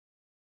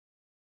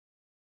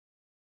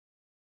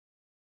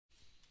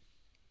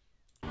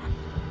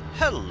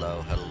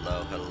Hello,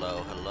 hello,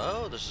 hello,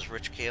 hello. This is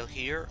Rich Kale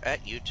here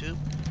at YouTube,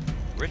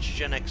 Rich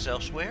Gen X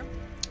elsewhere.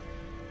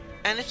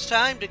 And it's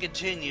time to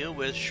continue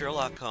with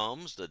Sherlock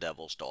Holmes, The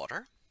Devil's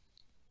Daughter.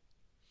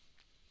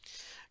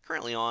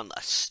 Currently on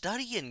A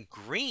Study in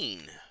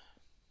Green.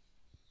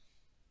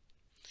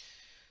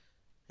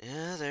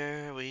 Yeah,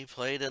 there we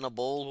played in a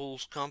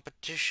bowls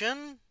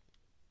competition.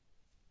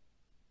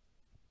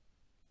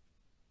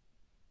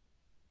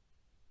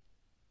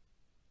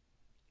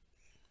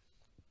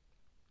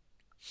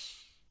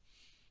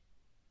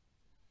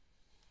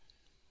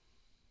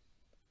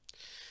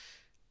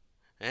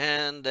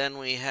 And then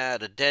we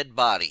had a dead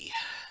body,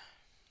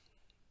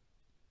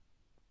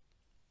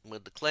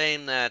 with the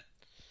claim that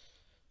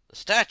the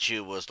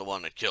statue was the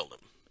one that killed him.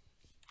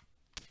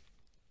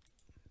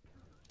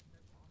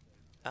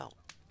 Oh.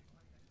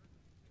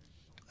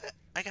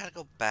 I gotta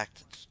go back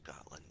to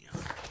Scotland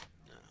Yard.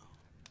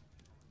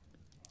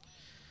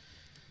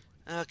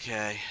 No.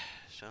 Okay.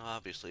 So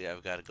obviously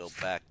I've got to go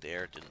back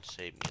there. It didn't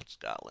save me at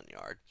Scotland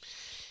Yard.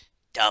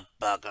 The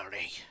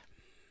buggery.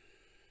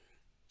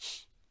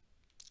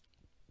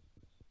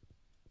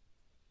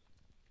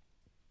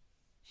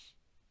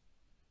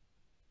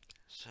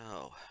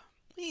 So,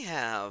 we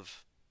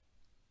have...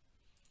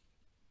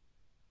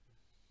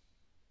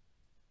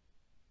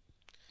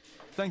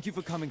 Thank you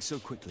for coming so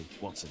quickly,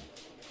 Watson.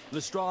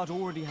 Lestrade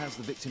already has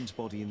the victim's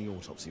body in the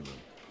autopsy room.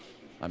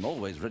 I'm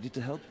always ready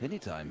to help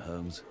anytime,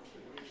 Holmes.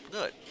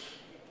 Good.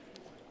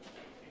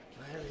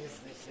 Where is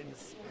this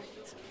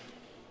inspector?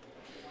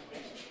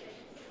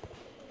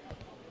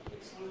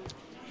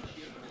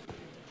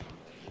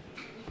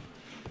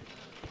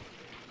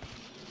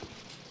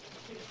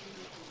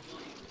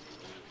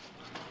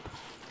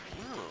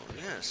 Oh,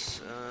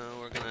 yes.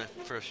 We're gonna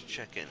first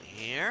check in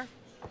here.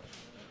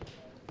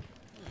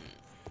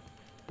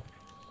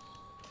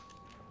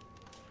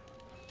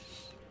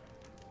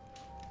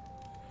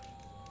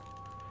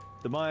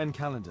 The Mayan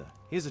calendar.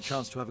 Here's a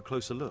chance to have a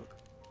closer look.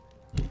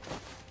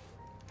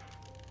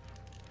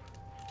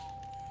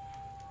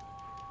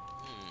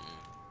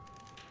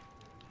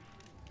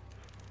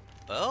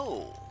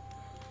 Oh,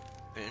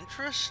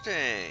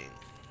 interesting.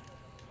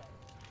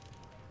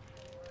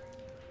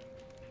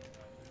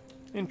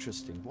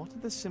 Interesting. What are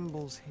the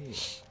symbols here?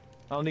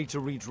 I'll need to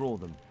redraw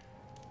them.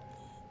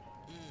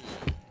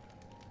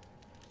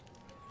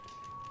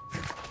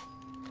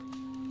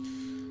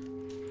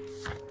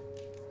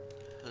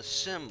 The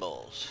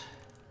symbols.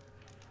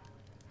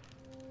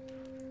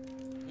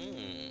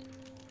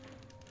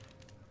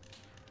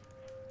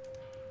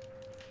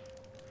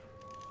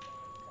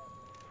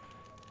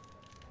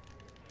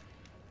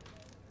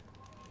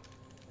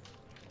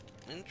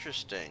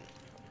 Interesting.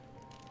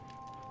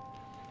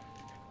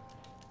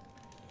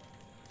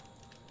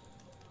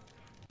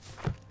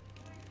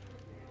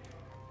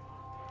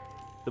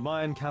 The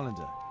Mayan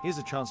calendar. Here's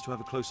a chance to have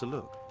a closer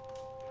look.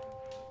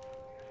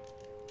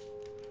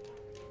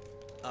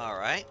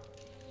 Alright.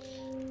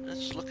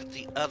 Let's look at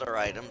the other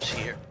items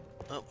here.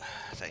 Oh,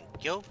 thank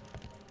you.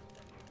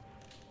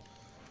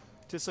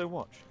 Tissot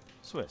watch.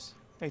 Swiss.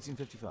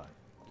 1855.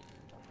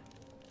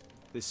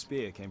 This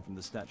spear came from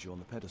the statue on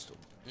the pedestal.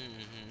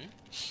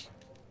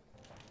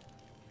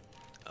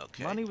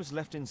 Okay. Money was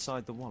left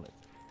inside the wallet.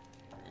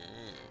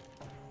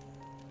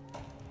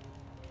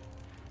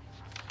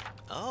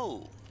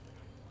 Oh.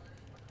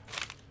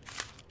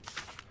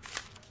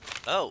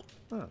 Oh.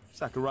 Oh,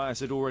 Zacharias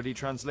had already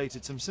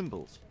translated some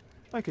symbols.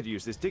 I could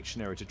use this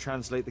dictionary to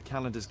translate the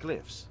calendar's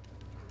glyphs.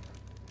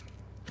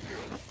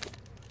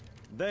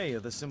 They are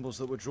the symbols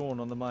that were drawn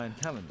on the Mayan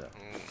calendar.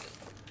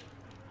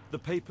 The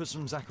papers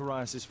from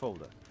Zacharias'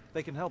 folder.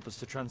 They can help us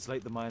to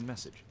translate the Mayan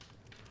message.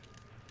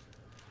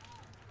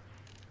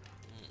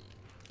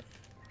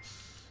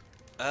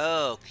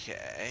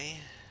 Okay.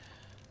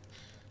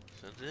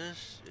 So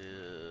this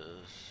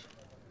is...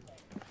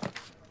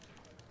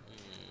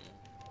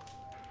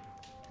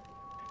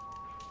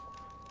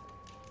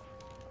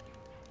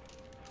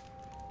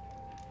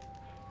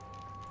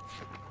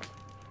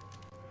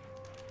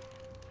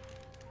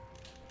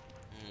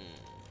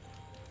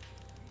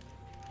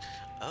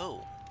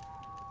 Oh.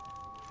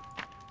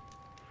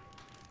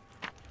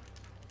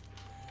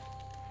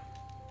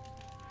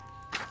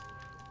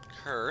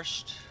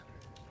 Cursed.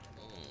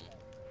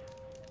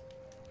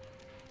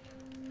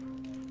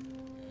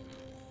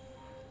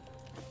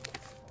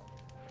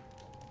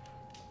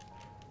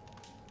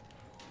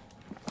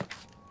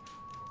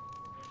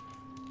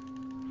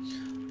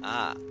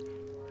 Ah.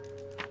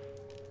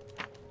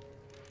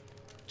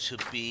 To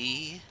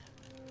be...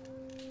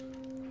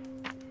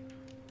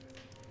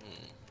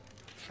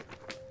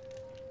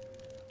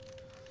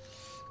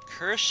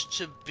 Cursed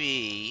to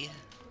be...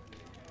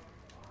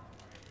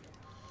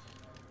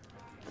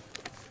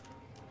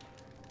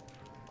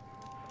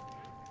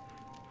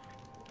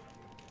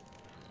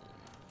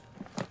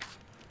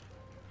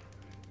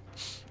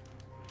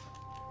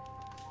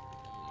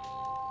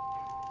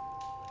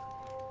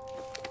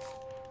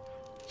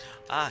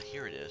 Ah,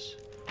 here it is.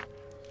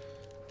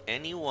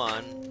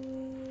 Anyone...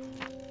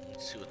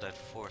 Let's see what that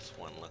fourth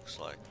one looks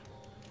like.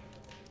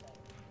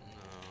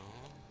 No.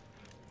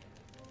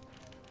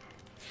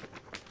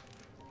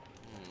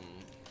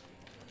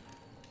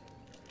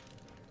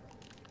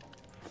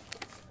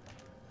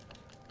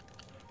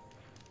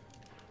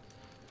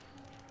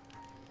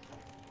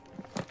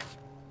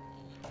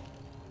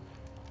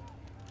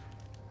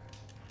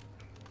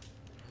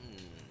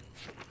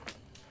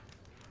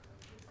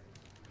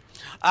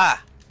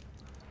 Ah!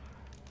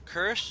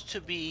 Cursed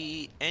to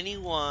be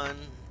anyone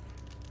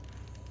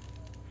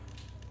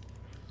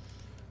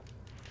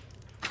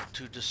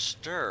to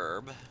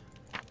disturb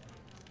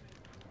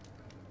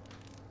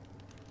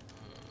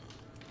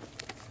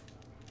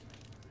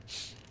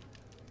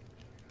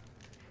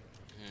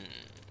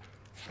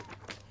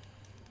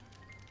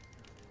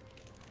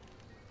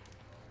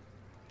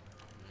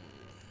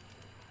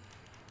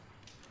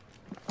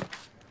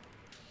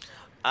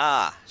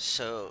Ah,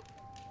 so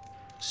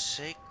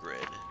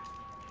sacred.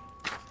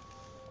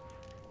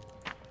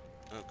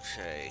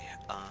 Okay,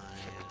 eyes.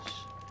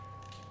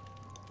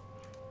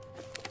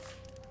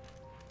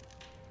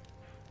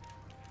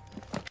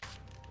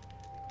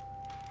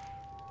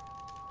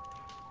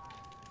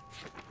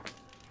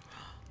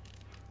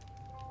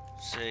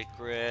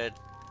 Sacred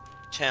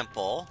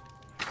temple.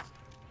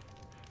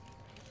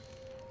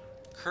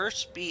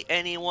 Cursed be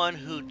anyone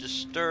who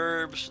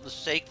disturbs the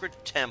sacred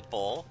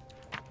temple.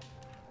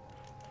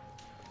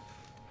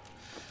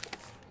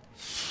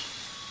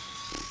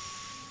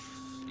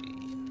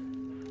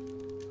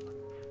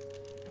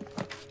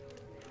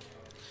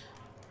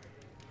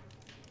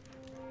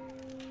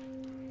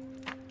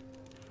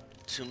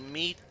 To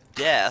meet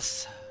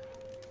death.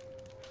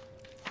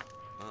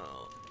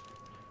 Oh.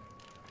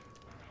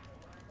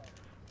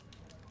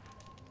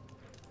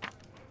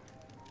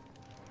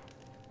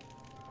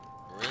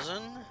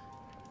 Risen.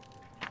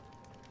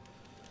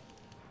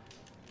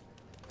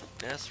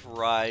 Death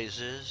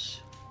rises.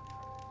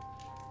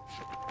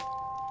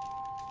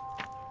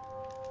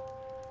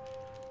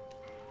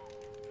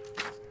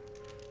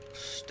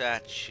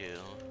 Statue.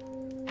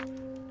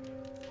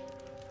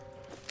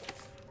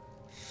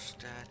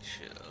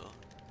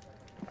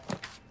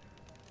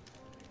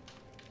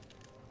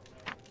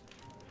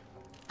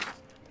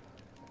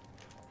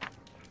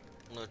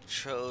 The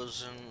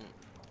chosen.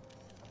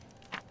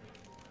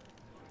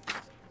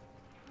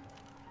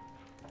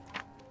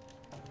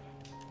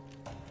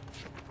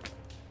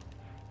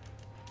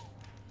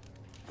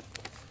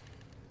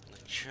 The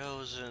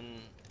chosen.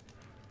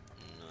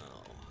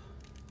 No.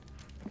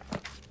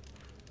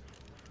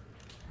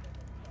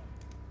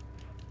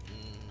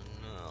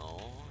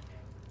 No.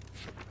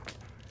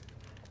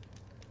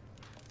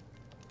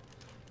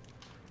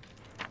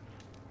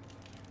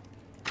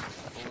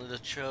 Only the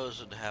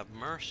chosen have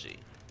mercy.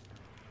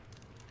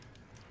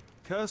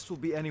 Cursed will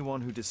be anyone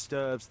who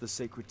disturbs the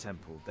sacred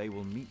temple. They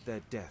will meet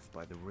their death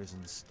by the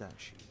risen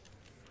statue.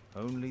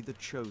 Only the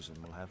chosen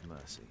will have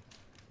mercy.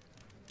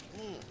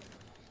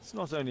 It's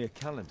not only a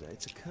calendar,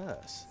 it's a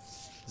curse.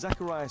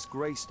 Zacharias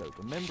Greystoke,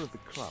 a member of the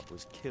club,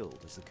 was killed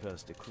as the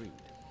curse decreed.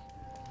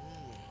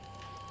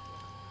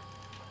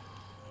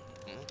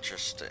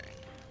 Interesting.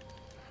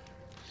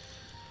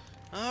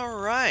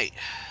 Alright.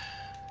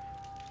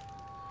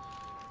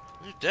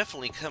 We've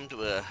definitely come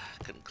to a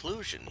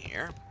conclusion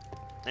here.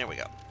 There we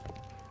go.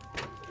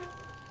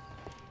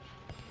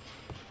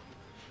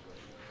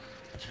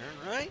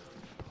 Turn right.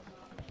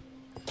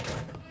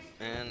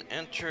 And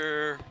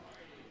enter.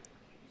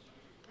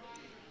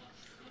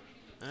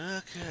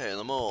 Okay,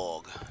 the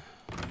morgue.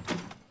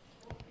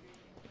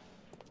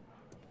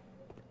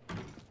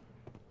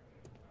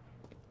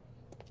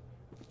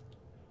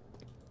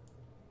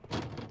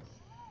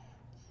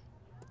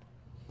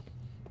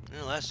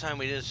 The last time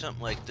we did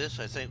something like this,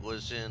 I think,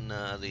 was in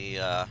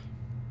the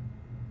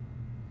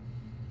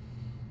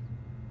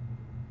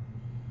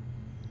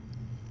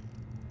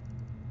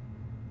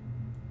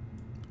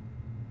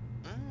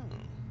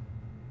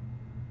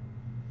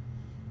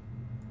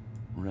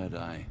Red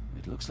eye.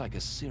 It looks like a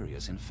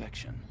serious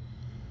infection.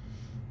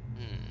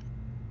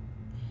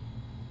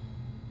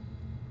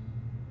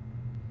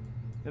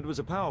 It was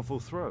a powerful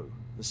throw.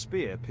 The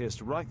spear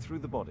pierced right through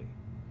the body.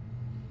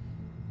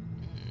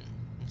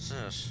 What's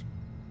this?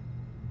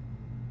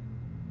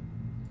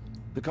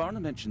 The coroner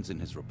mentions in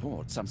his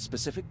report some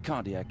specific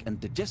cardiac and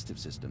digestive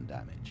system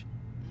damage.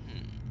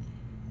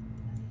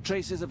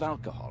 Traces of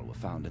alcohol were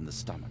found in the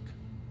stomach.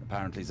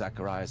 Apparently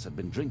Zacharias had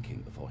been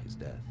drinking before his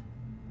death.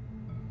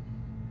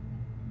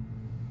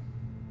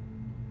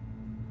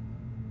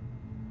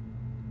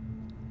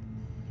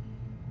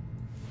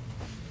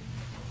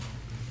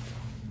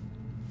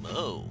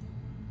 Oh.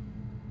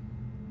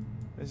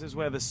 This is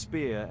where the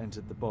spear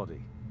entered the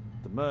body.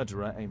 The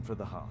murderer aimed for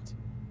the heart.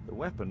 The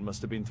weapon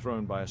must have been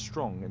thrown by a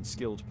strong and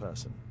skilled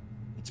person.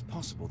 It's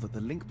possible that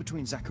the link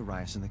between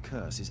Zacharias and the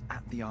curse is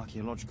at the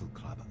archaeological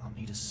club. I'll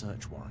need a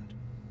search warrant.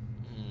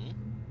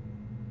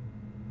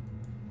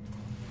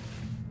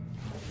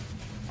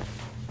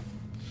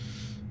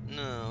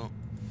 No.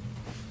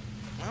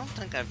 I don't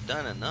think I've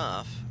done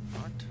enough.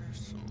 Aren't there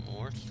some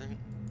more things?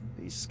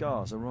 These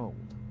scars are old.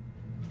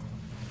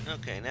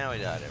 Okay, now we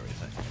got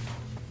everything.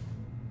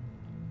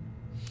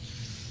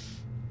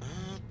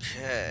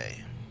 Okay.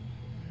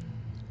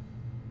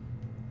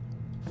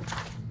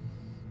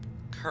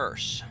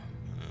 Curse.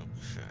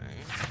 Okay.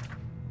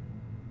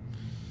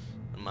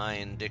 The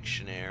Mayan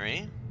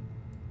dictionary.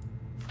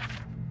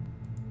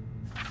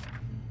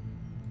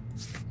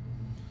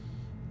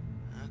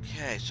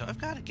 Okay, so I've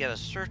got to get a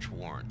search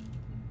warrant.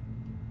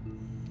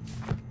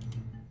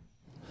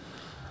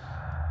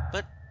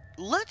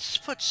 let's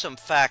put some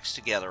facts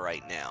together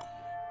right now.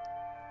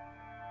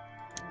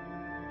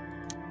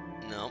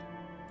 No.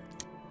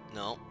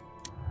 No.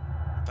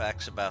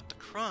 Facts about the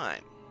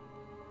crime.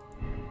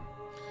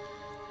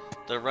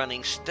 The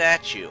running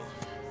statue.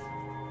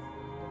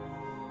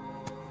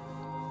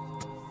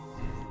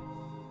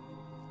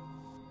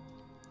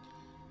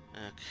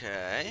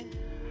 Okay.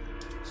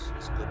 So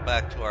let's go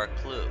back to our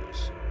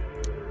clues.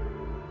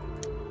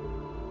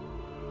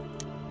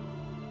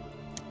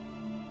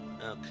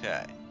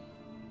 Okay.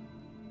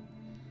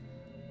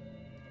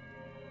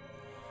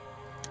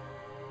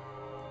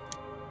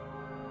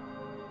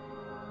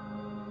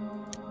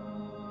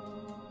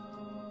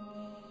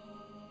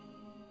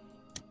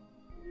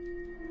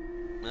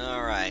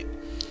 Alright.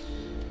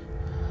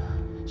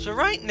 So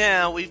right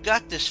now, we've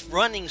got this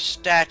running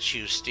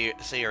statue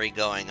theory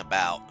going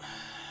about.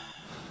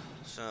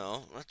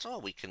 So, that's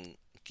all we can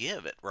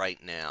give it right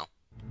now.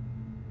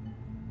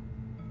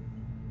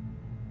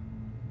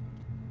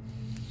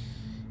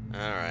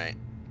 Alright.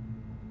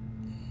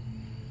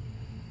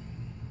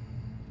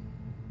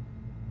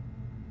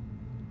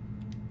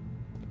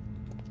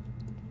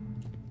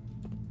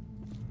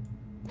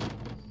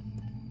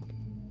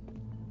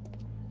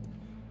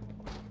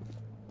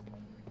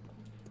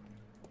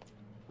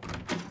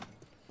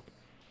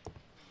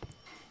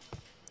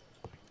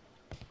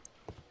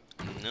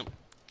 Nope,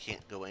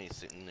 can't go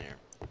anything in there.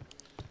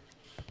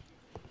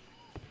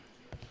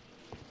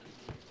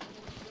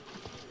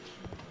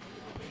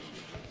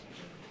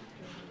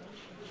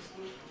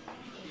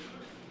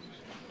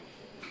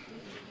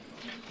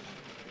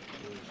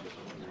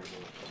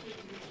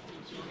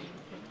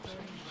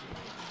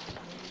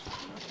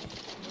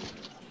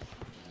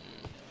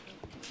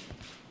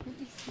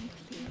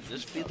 Could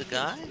this be the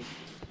guy?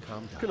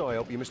 Calm down. Can I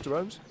help you, Mr.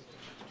 Holmes?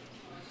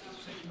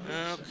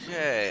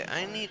 Okay,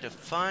 I need to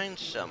find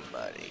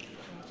somebody.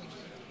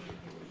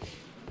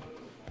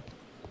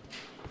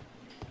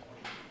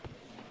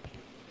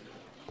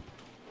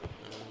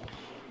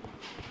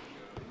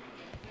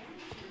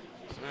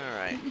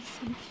 Alright.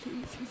 Listen,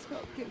 please, he's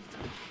not guilty.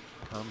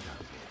 Calm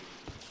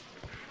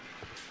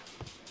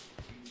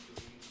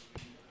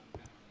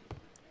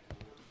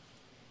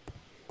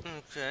down.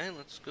 Okay,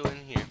 let's go in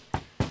here.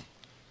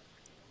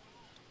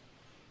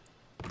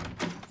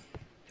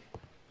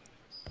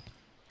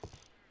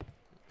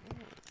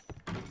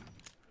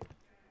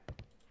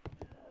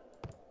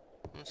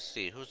 Let's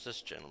see, who's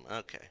this gentleman?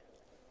 Okay.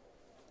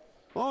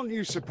 Aren't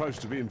you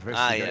supposed to be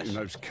investigating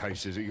those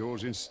cases of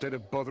yours instead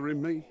of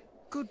bothering me?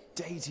 Good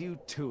day to you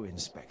too,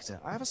 Inspector.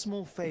 I have a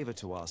small favor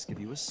to ask of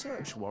you, a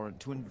search warrant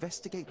to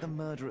investigate the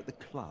murder at the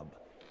club.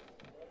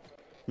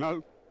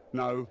 No,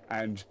 no,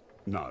 and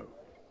no.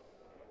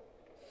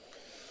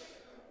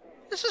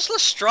 This is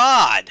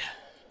Lestrade!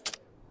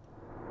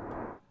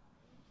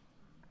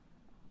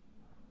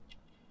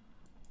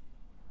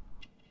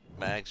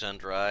 Bags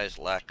under eyes,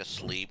 lack of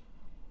sleep.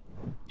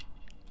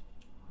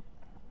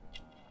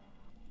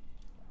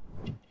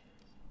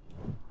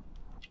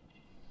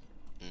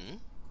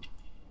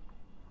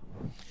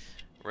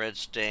 Red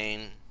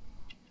stain.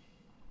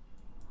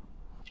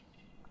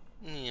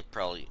 It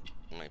probably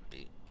might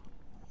be.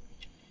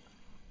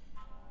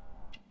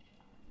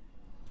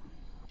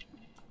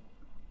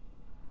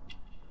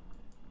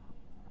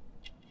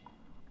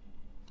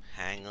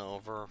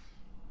 Hangover.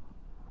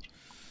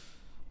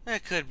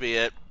 That could be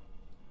it.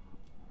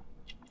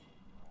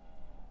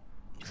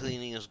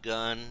 Cleaning his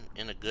gun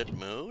in a good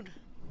mood.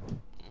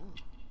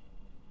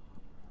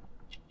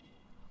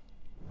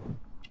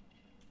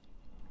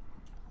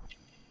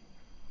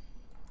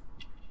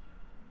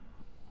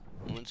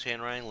 Woman's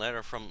handwriting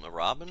letter from the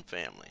Robin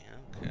family.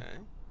 Okay.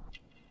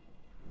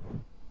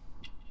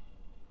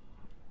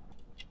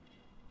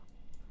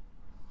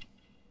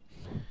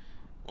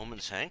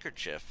 Woman's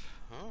handkerchief.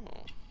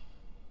 Oh.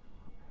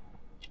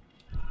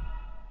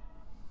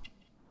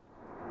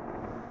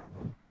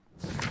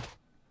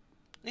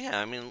 Yeah,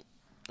 I mean,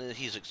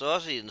 he's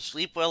exhausted. He didn't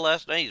sleep well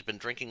last night. He's been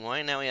drinking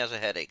wine. Now he has a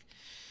headache.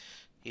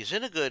 He's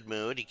in a good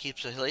mood. He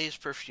keeps a lace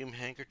perfume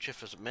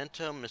handkerchief as a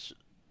memento.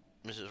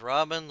 Mrs.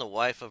 Robin, the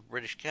wife of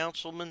British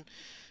councilman,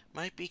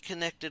 might be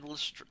connected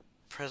with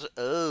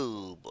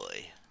oh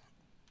boy.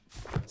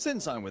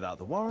 Since I'm without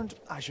the warrant,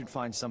 I should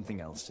find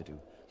something else to do.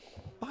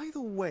 By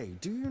the way,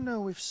 do you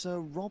know if Sir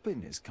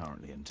Robin is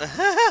currently in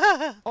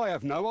town? I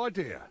have no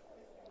idea.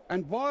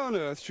 And why on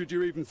earth should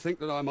you even think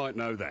that I might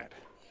know that?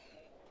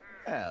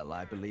 Well,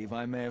 I believe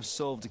I may have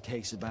solved a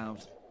case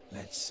about,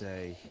 let's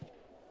say,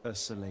 a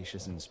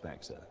salacious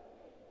inspector.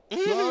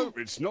 No,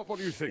 it's not what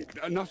you think.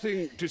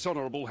 Nothing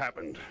dishonorable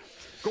happened.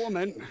 Go on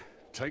then.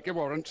 Take your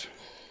warrant.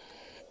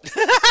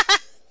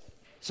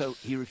 So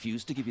he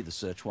refused to give you the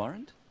search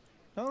warrant?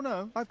 Oh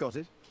no, I've got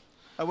it.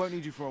 I won't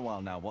need you for a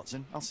while now,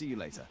 Watson. I'll see you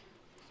later.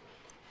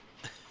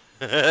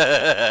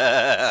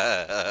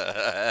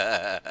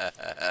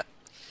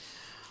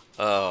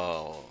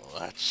 Oh,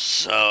 that's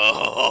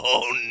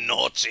so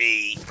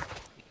naughty.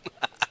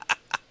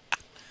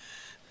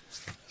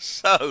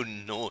 So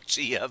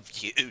naughty of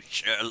you,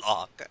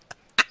 Sherlock.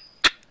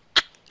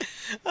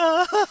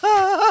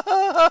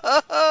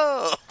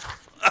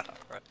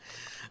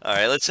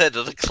 Alright, let's head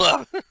to the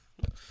club.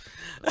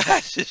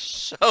 That is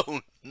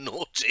so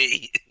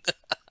naughty.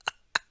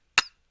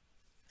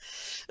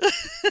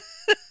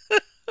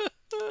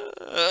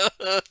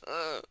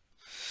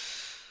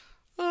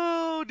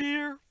 Oh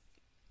dear.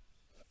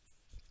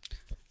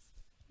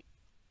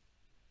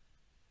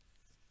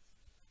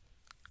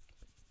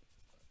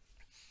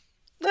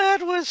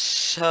 That was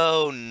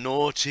so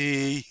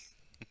naughty.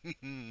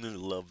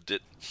 Loved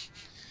it.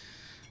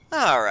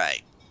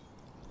 Alright.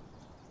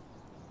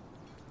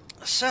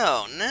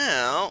 So,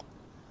 now...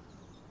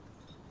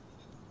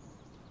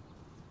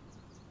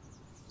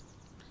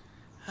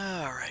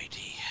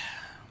 Alrighty.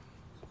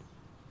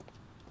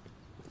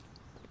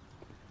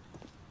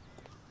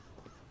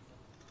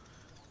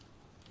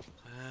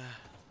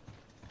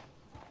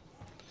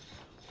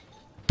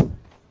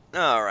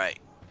 Alright.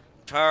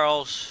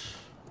 Charles.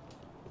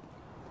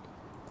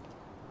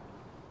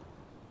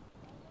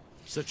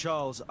 Sir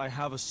Charles, I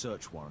have a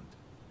search warrant.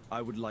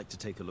 I would like to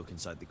take a look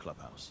inside the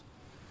clubhouse.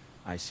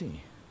 I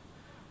see.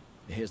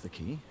 Here's the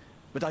key,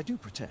 but I do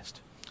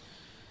protest.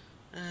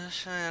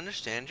 Yes, I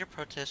understand your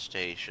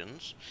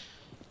protestations.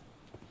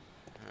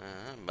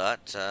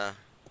 But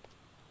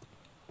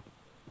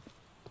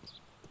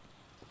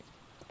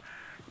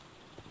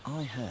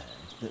I heard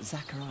that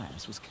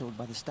Zacharias was killed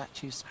by the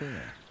statue's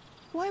spear.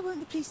 Why won't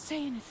the police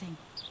say anything?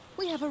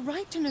 We have a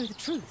right to know the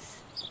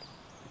truth.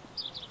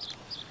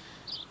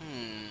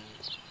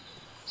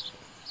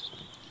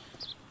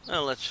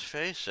 Well, let's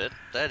face it,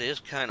 that is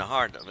kind of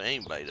hard of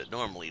anybody to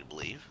normally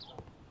believe.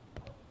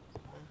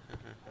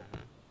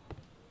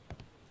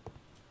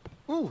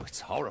 Oh,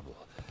 it's horrible.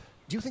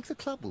 Do you think the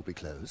club will be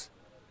closed?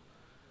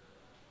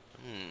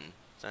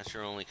 That's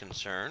your only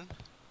concern,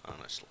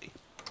 honestly.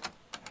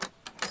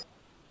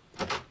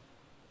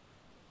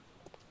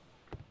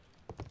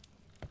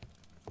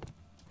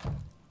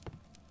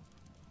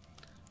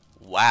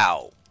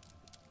 Wow.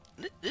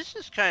 This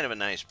is kind of a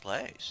nice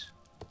place.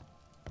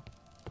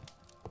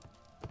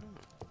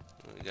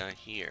 What we got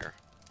here?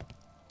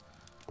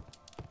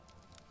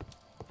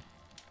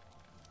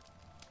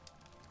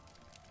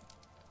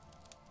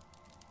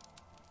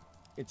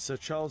 It's Sir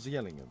Charles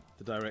Yellingham,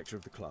 the director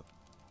of the club.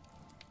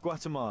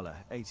 Guatemala,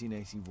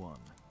 1881.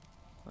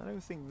 I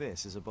don't think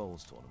this is a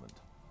bowls tournament.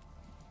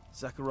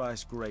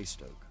 Zacharias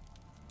Greystoke.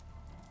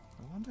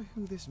 I wonder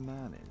who this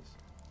man is.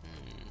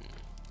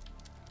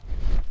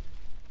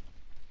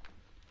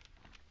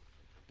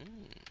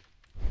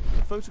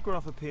 The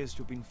photograph appears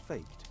to have been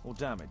faked or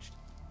damaged.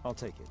 I'll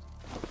take it.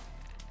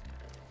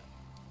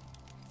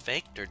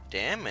 Faked or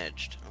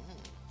damaged? Oh.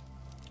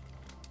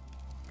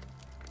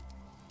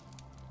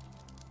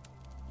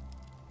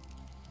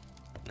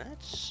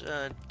 That's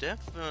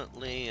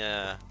definitely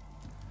a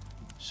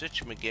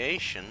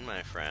situation,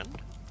 my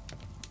friend.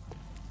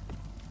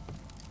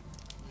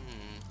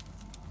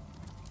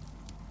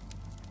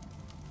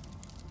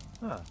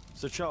 Ah,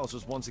 Sir Charles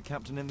was once a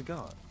captain in the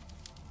guard.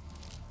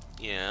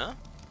 Yeah.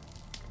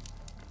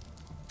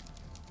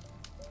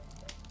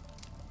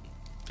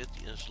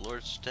 Yes,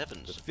 Lord The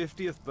Stevenson.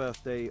 50th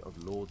birthday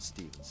of Lord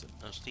Stevenson.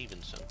 Oh,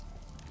 Stevenson.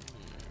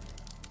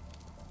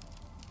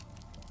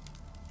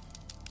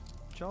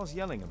 Charles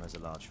Yellingham has a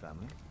large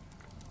family.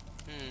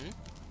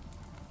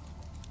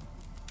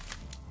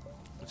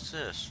 What's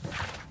this?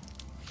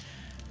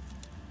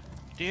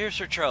 Dear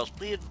Sir Charles,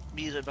 please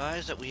be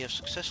advised that we have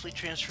successfully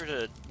transferred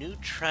a new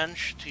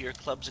tranche to your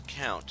club's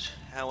account.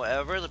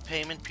 However, the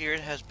payment period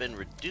has been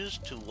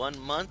reduced to 1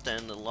 month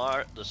and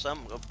the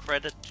sum of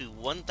credit to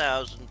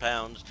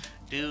 £1,000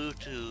 due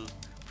to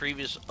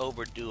previous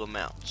overdue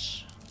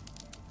amounts.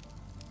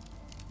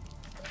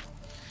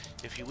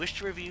 If you wish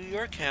to review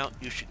your account,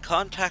 you should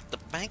contact the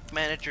bank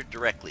manager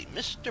directly,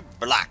 Mr.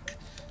 Black,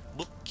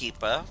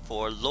 bookkeeper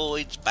for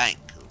Lloyd's Bank.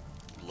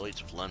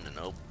 Lloyd's of London,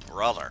 oh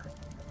brother.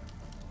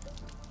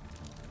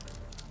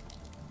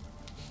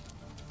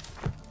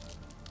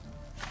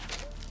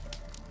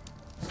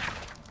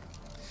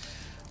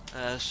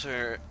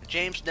 Sir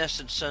James Ness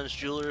and Sons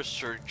Jewelers,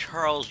 Sir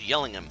Charles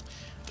Yellingham.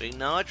 We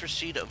acknowledge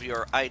receipt of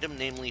your item,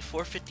 namely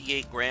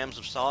 458 grams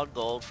of solid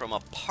gold from a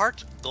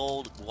part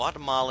gold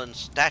Guatemalan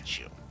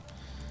statue.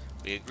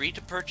 We agree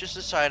to purchase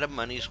this item.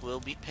 Monies will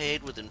be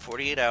paid within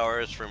 48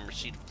 hours from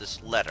receipt of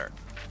this letter.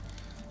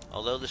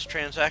 Although this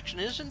transaction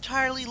is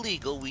entirely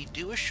legal, we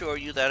do assure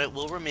you that it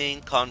will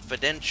remain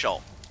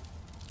confidential.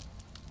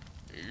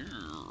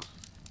 Ew.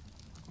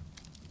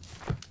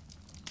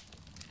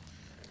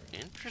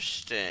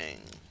 Interesting.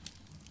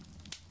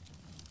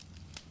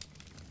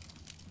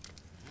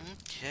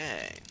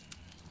 Okay.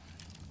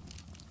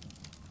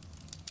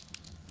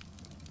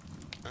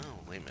 Oh,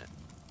 wait a minute.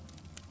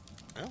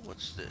 Oh,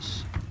 what's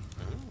this?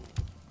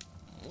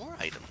 Oh, more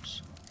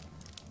items.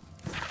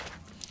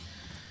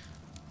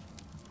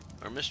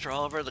 Are Mr.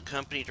 Oliver, the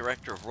company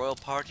director of Royal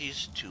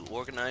Parties, to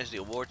organize the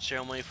award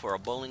ceremony for our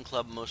bowling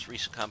club most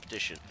recent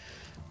competition.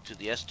 To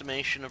the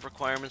estimation of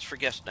requirements for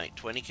guest night,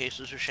 20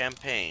 cases of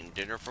champagne,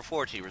 dinner for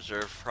 40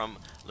 reserved from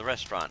the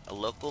restaurant, a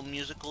local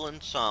musical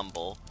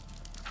ensemble,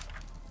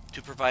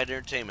 to provide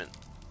entertainment.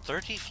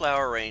 30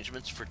 flower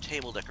arrangements for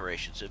table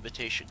decorations,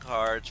 invitation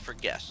cards for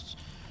guests.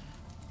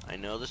 I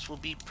know this will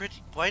be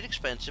quite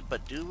expensive,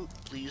 but do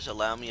please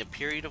allow me a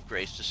period of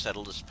grace to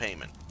settle this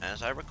payment.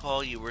 As I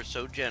recall, you were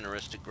so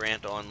generous to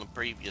grant on the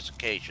previous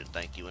occasion.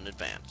 Thank you in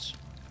advance.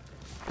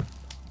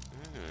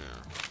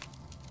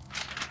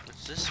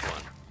 What's this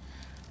one?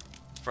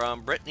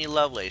 From Brittany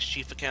Lovelace,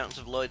 Chief Accountant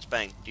of Lloyd's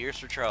Bank. Dear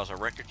Sir Charles, our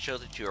records show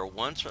that you are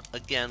once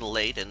again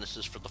late, and this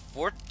is for the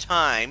 4th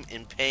time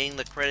in paying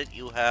the credit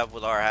you have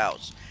with our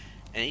house.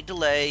 Any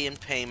delay in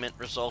payment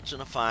results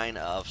in a fine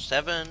of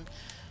 £7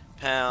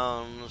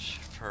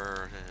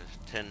 for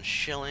 10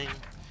 shilling.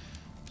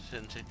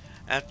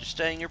 After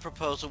studying your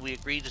proposal, we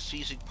agreed to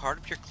seizing part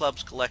of your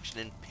club's collection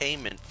in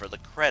payment for the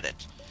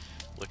credit,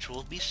 which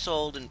will be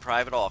sold in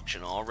private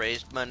auction. All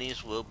raised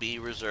monies will be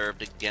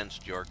reserved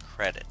against your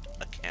credit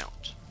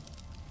account.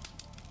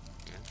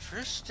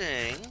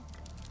 Interesting.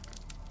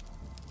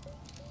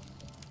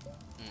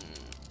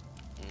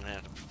 I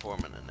have to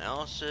perform an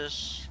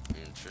analysis.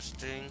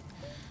 Interesting.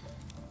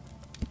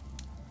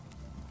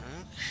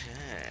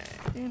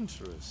 Okay.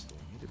 Interesting.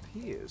 It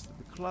appears that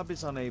the club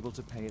is unable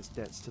to pay its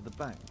debts to the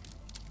bank.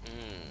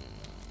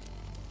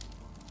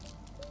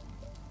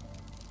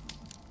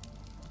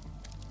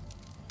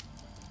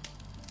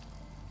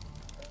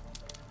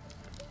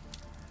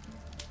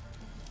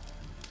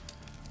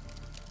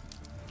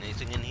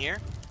 Anything in here?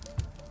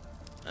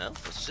 Oh,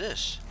 what's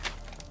this?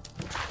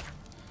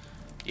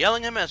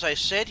 Yellingham, as I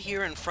said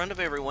here in front of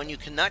everyone, you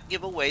cannot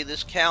give away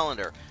this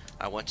calendar.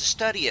 I want to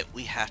study it.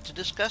 We have to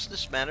discuss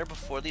this matter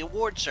before the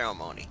award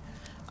ceremony.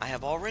 I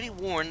have already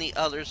warned the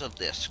others of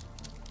this.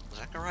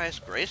 Zacharias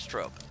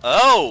Greystoke.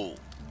 Oh!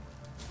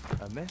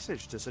 A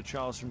message to Sir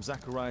Charles from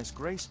Zacharias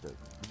Greystoke,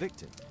 the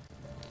victim.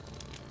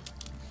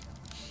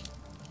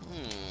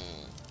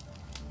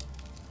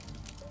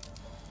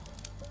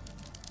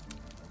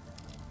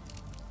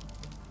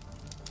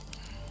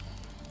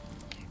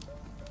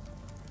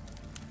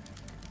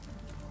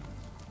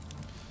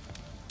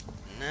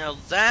 Now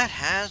that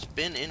has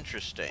been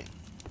interesting.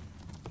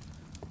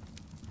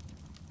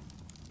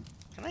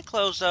 Can I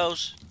close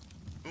those?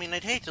 I mean,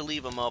 I'd hate to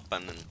leave them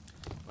open and,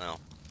 well...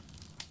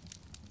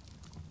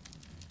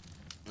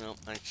 Nope,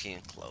 I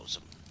can't close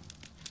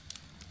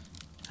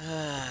them.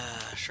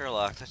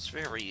 Sherlock, that's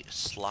very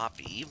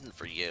sloppy, even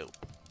for you.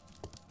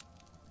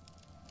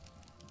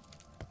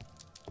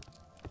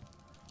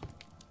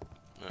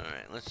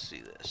 Alright, let's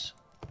see this.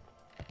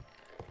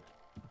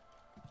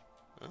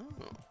 Oh.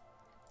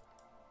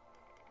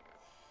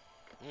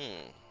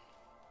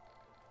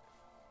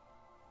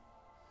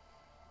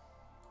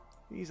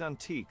 These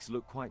antiques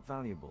look quite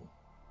valuable.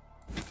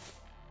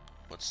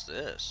 What's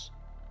this?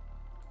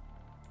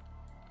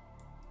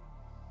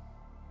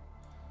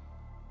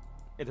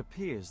 It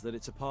appears that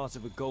it's a part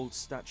of a gold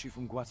statue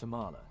from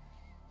Guatemala.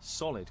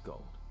 Solid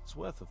gold. It's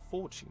worth a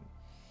fortune.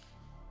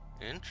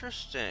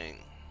 Interesting.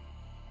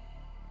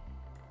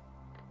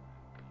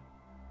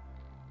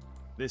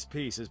 This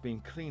piece has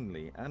been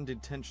cleanly and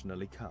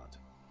intentionally cut.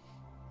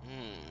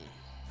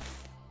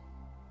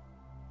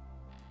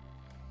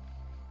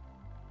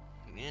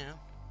 Yeah.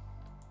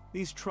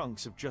 These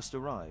trunks have just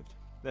arrived.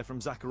 They're from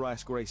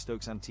Zacharias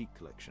Greystoke's antique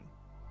collection.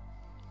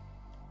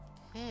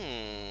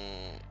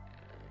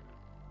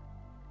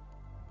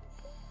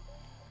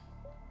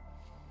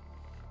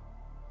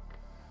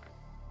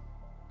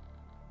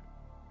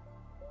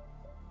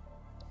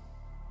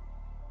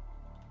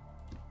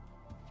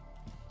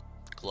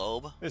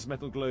 Globe? This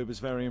metal globe is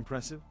very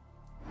impressive.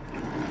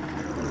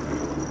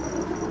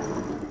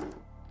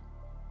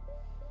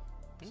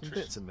 Some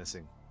bits are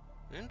missing.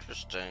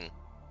 Interesting.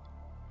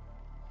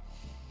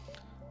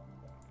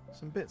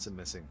 Some bits are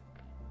missing.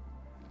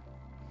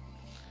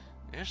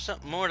 There's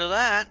something more to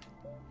that.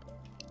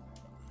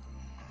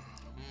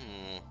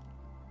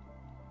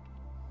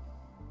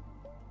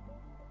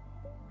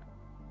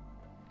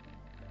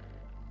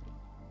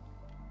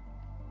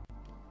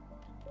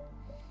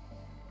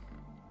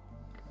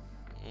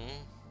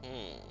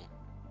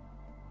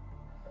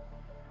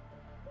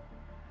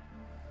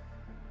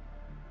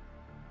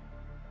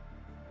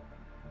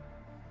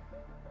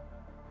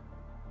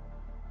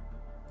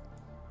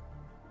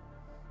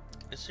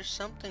 Is there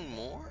something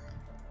more?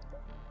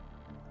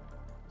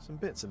 Some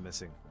bits are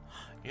missing.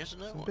 Here's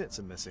another Some one. bits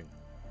are missing.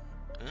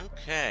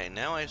 Okay,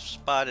 now I've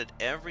spotted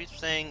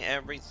everything.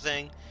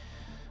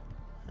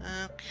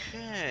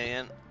 Okay,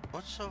 and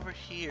what's over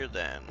here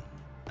then?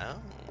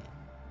 Oh,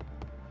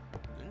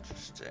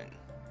 interesting.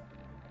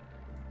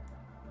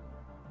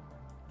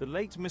 The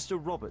late Mr.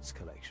 Roberts'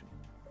 collection.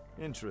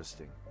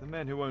 Interesting. The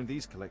men who own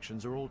these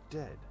collections are all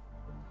dead.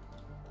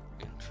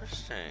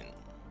 Interesting.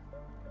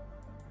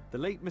 The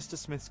late Mr.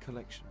 Smith's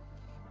collection.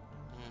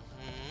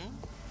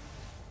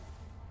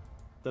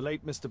 The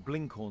late Mr.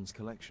 Blinkhorn's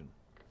collection.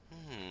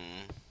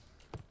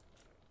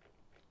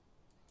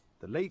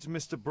 The late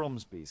Mr.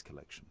 Bromsby's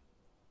collection.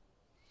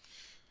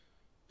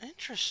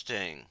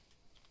 Interesting.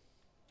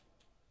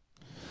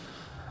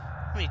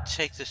 Let me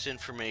take this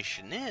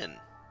information in.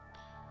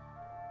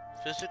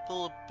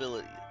 Physical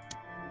ability.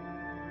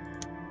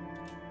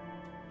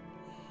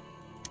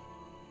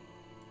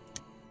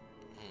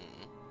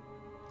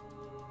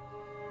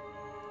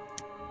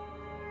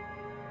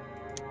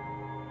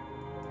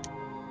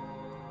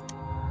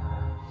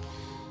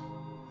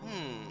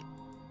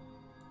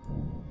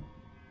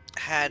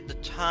 had the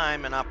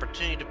time and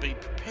opportunity to be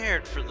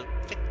prepared for the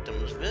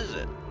victim's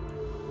visit.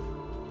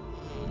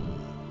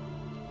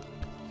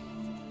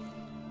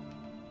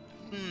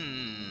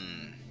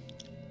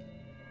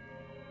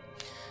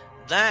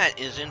 That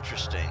is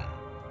interesting.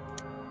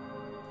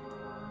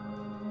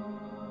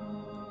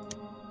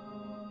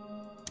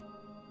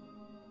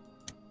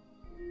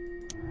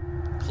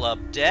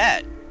 Club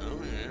debt.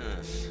 Oh,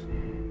 yes.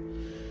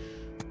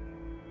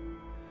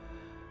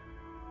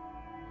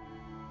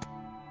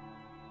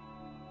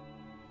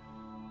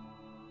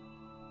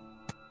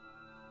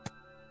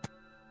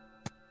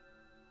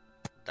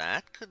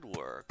 That could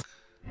work.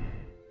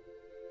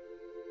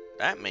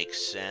 That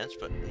makes sense,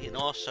 but it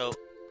also...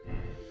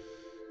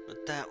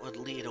 But that would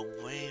lead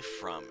away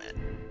from it.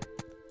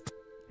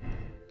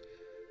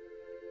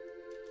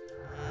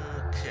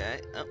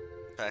 Okay. Oh,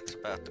 facts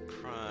about the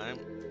crime.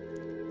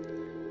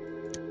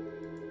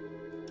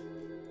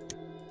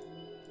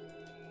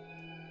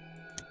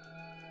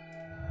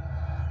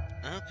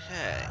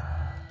 Okay.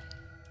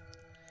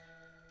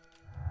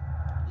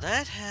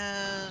 That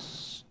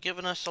has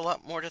given us a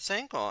lot more to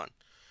think on.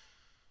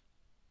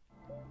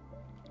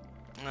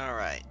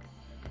 Alright.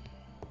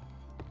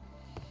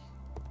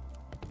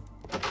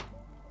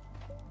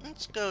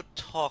 Let's go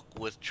talk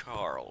with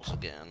Charles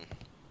again.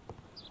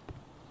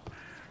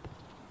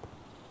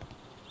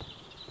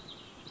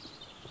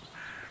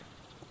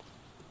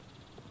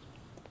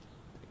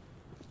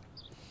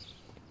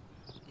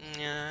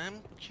 Yeah,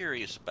 I'm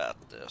curious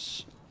about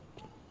this.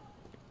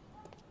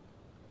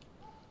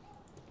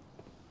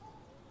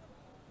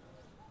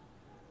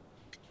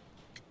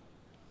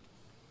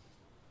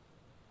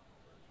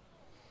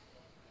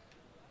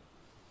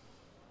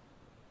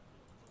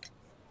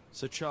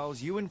 So,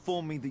 Charles, you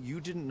informed me that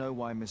you didn't know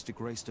why Mr.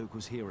 Greystoke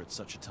was here at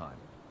such a time.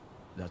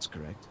 That's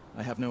correct.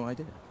 I have no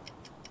idea.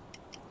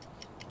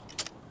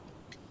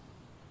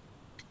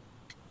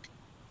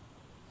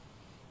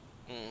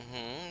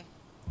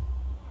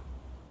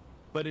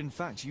 But in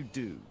fact, you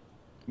do.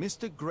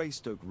 Mr.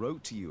 Greystoke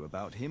wrote to you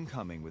about him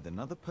coming with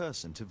another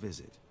person to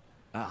visit.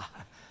 Ah,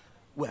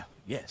 well,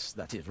 yes,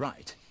 that is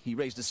right. He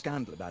raised a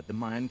scandal about the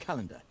Mayan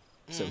calendar,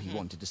 so he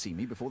wanted to see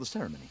me before the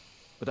ceremony.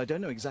 But I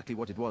don't know exactly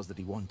what it was that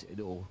he wanted,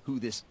 or who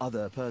this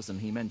other person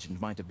he mentioned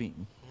might have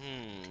been.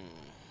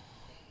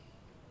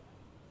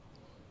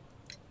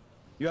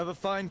 You have a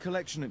fine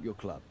collection at your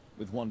club,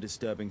 with one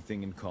disturbing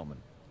thing in common.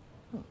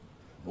 Oh,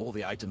 all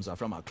the items are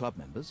from our club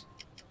members.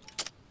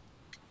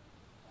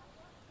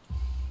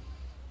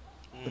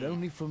 But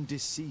only from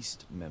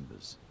deceased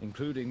members,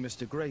 including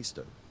Mr.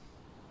 Greystoke.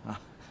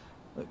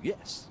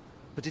 Yes,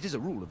 but it is a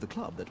rule of the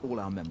club that all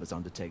our members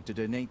undertake to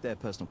donate their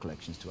personal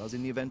collections to us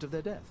in the event of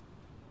their death.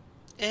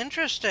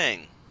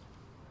 Interesting.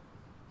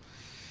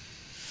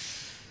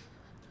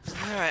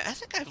 Alright, I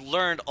think I've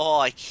learned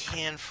all I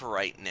can for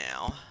right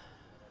now.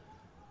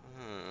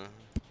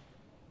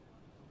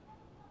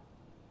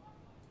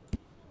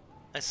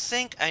 I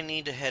think I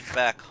need to head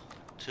back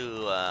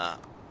to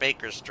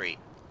Baker Street.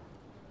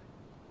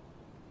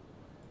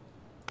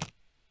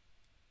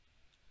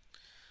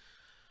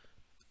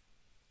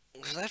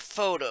 That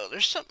photo,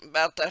 there's something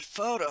about that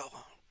photo.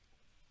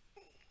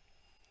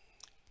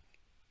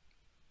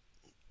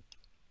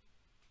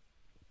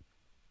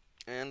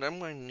 And I'm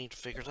going to need to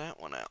figure that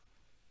one out.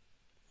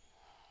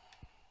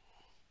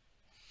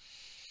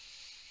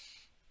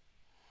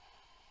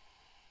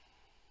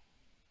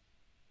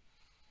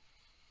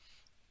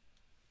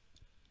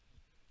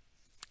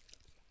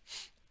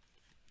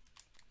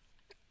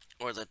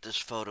 Or that this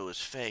photo is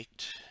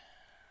faked.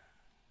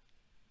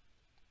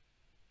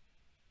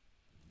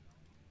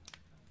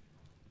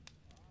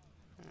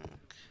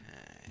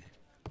 Okay.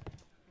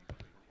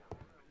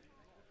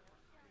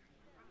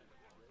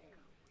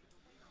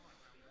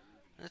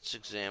 Let's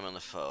examine the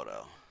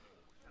photo.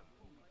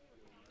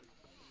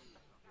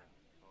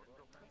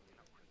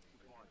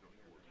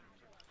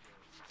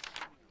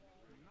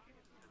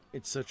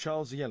 It's Sir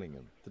Charles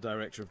Yellingham, the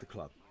director of the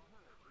club.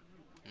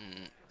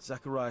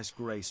 Zacharias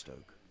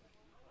Greystoke.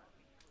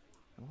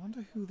 I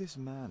wonder who this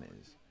man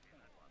is.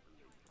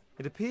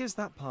 It appears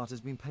that part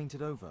has been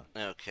painted over.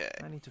 Okay.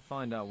 I need to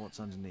find out what's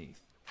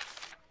underneath.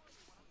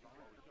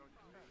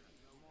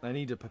 I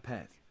need a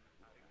pipette.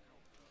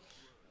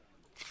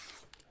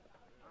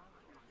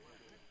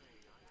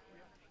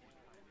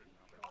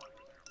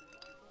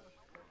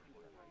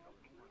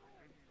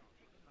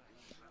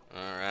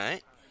 All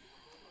right.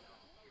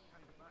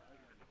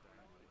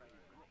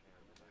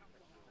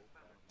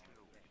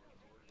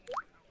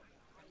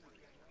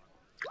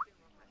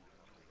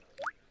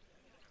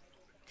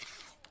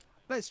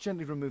 Let's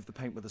gently remove the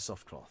paint with a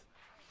soft cloth.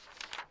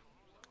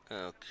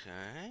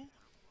 Okay.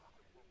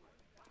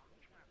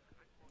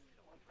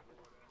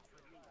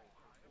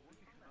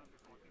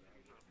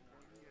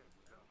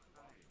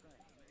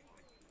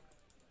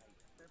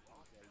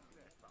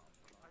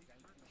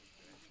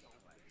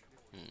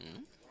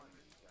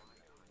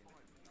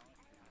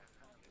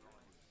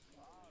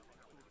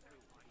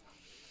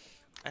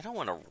 I don't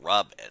want to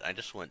rub it. I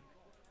just want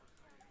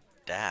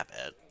to dab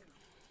it.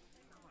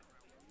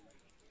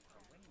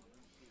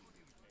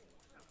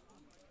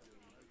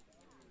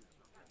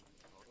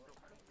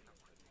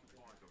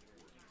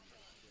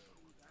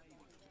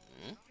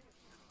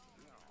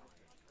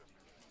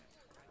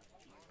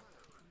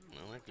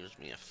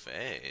 me a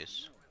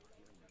face.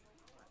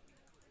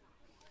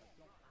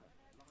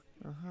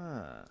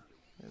 Aha.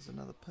 There's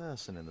another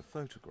person in the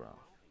photograph.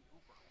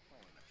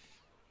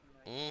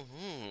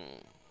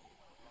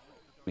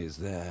 Is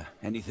there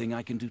anything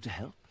I can do to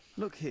help?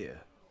 Look here.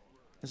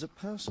 There's a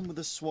person with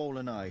a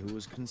swollen eye who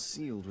was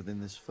concealed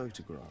within this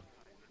photograph.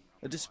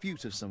 A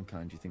dispute of some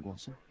kind, you think,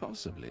 Watson?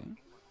 Possibly.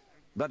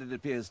 But it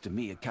appears to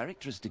me a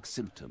characteristic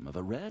symptom of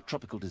a rare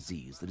tropical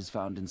disease that is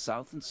found in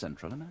South and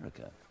Central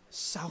America.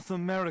 South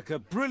America!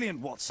 Brilliant,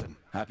 Watson!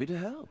 Happy to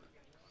help.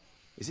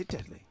 Is it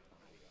deadly?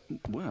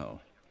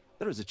 Well,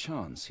 there is a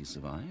chance he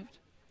survived.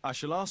 I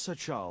shall ask Sir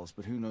Charles,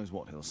 but who knows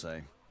what he'll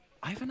say.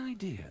 I have an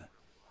idea.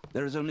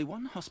 There is only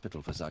one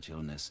hospital for such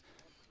illness.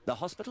 The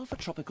Hospital for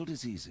Tropical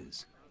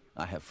Diseases.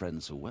 I have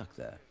friends who work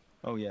there.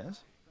 Oh,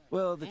 yes?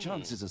 Well, the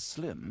chances are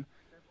slim,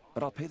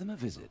 but I'll pay them a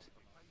visit.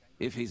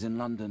 If he's in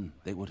London,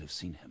 they would have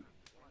seen him.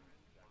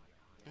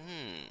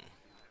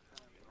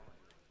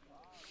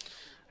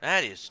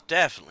 That is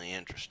definitely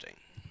interesting.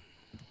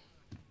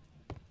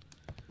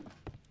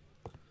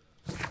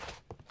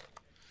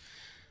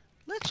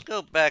 Let's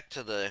go back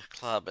to the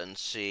club and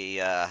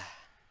see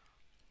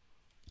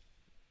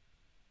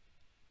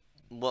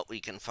what we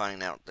can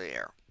find out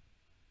there.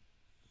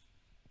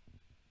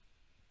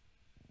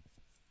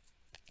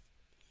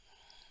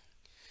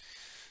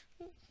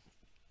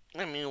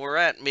 I mean, we're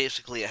at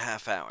basically a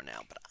half hour now,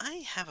 but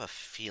I have a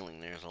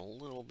feeling there's a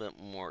little bit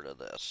more to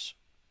this.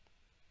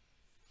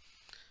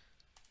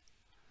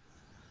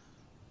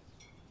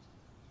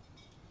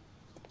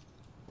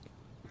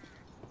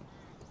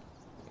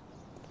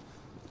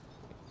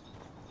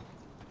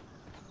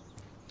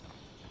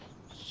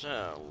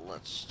 So,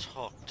 let's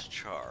talk to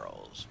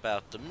Charles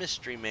about the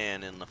mystery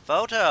man in the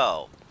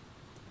photo.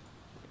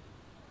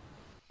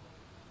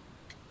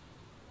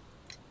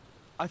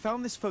 I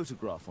found this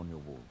photograph on your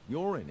wall.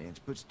 You're in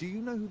it, but do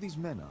you know who these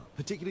men are?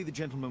 Particularly the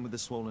gentleman with the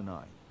swollen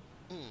eye.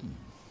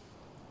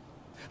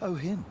 Oh,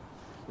 him.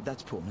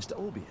 That's poor Mr.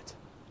 Albeit.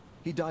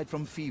 He died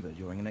from fever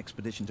during an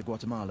expedition to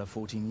Guatemala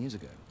 14 years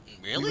ago.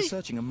 We were Really?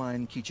 searching a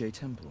Mayan Quiche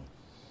temple,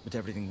 but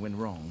everything went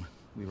wrong.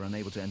 We were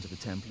unable to enter the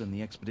temple, and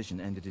the expedition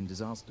ended in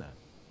disaster.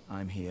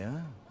 I'm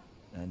here,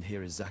 and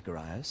here is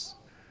Zacharias,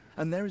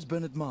 and there is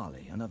Bernard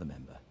Marley, another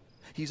member.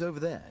 He's over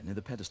there, near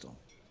the pedestal.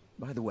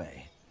 By the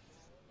way,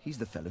 he's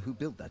the fellow who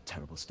built that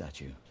terrible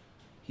statue.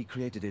 He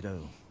created it,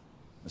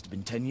 must have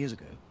been 10 years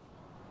ago.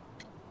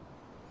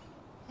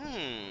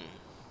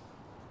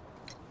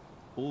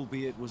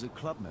 Albeit was a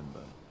club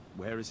member.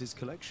 Where is his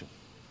collection?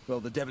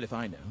 Well, the devil if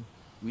I know.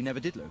 We never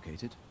did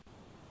locate it.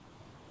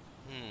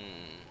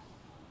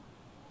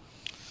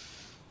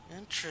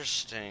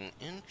 Interesting,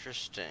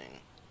 interesting.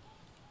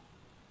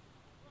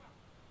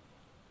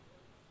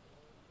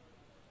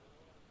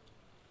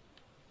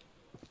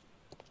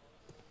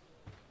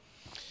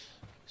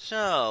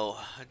 So,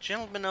 a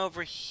gentleman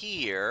over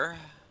here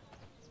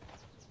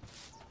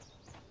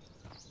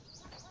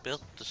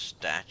built the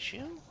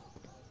statue?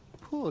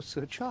 Poor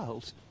Sir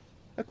Charles.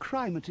 A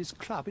crime at his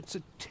club, it's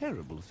a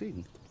terrible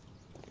thing.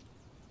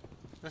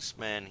 This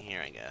man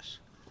here, I guess.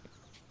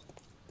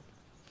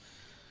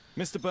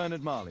 Mr.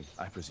 Bernard Marley,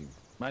 I presume.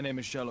 My name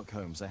is Sherlock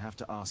Holmes. I have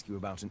to ask you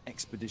about an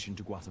expedition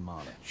to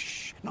Guatemala.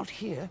 Shh, not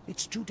here.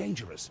 It's too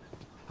dangerous.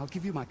 I'll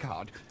give you my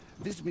card.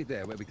 Visit me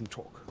there where we can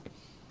talk.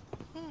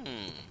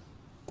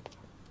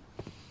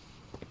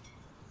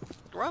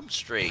 Grub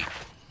Street.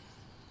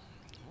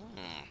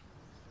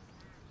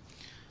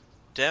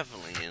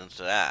 Definitely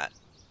into that.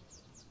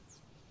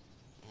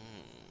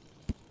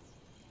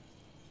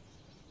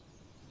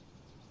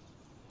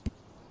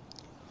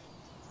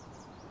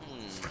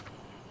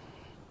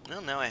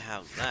 Well, now I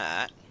have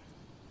that.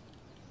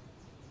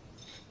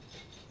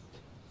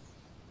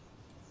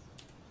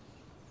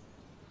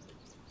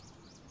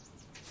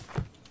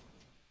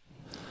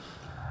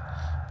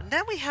 But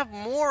now we have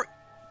more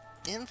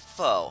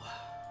info.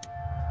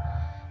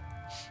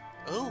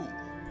 Oh.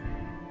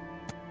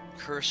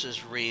 Curse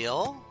is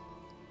real.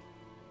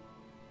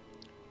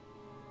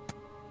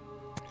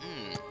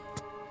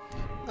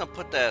 I'm gonna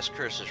put that as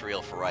curse is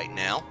real for right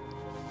now.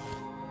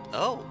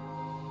 Oh.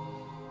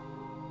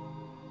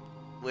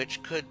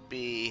 Which could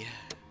be...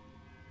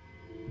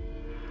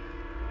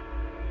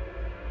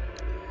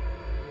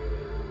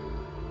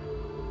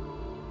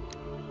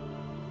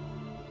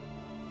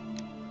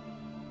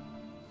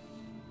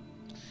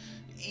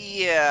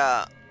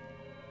 Yeah.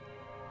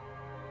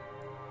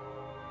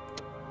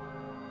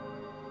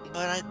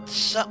 But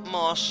something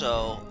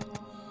also...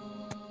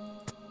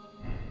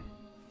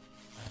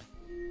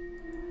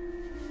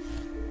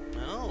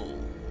 Oh,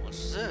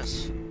 what's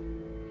this?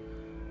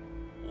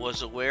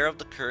 Was aware of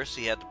the curse,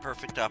 he had the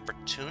perfect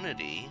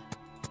opportunity.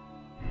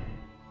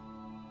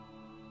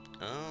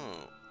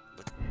 Oh,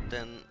 but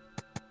then...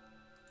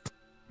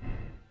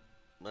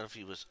 What if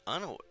he was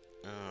unaware?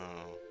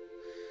 Oh.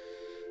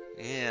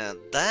 Yeah,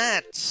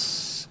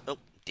 that's... Oh,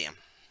 damn.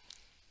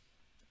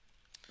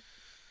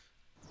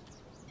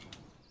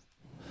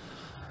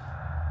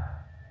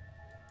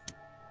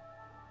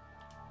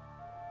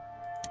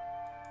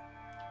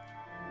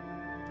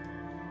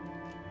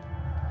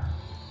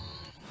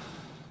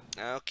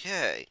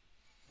 Okay.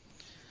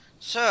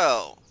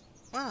 So,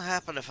 what'll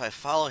happen if I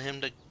follow him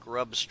to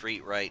Grub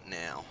Street right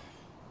now?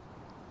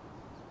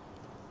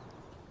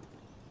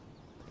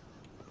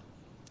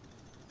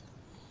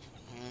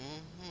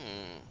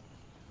 Mm-hmm.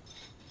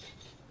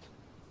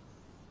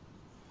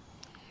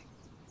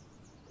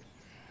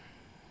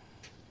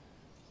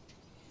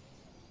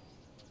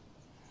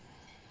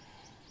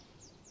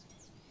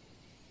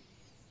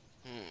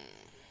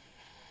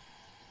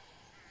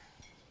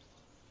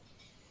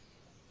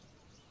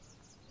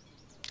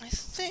 I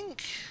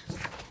think...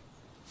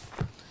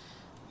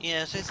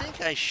 Yes, I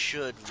think I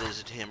should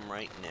visit him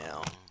right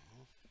now.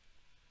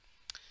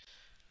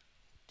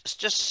 It's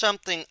just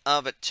something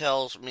of it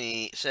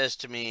says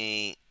to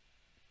me...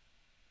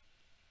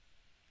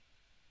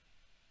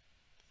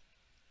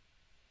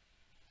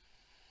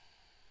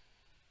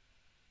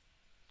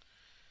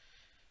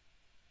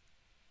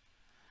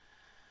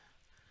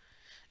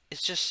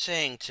 It's just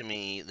saying to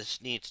me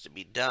this needs to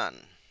be done.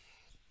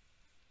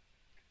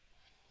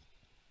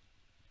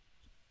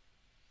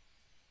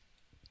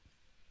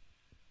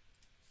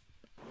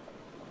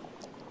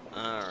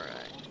 Alright.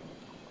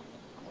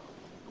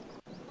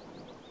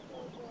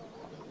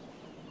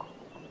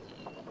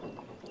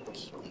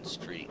 Keaton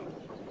Street.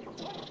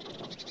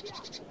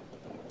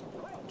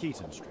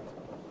 Keaton Street.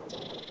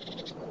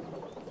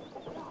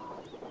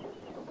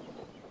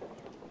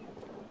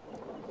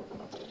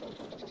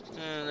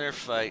 They're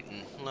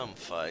fighting. Let them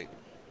fight.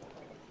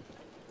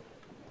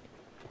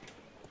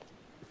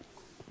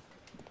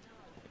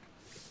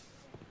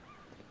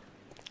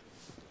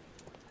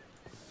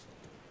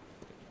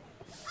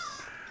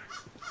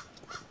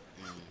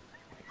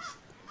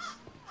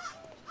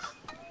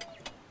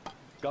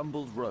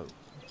 Gumbled Road.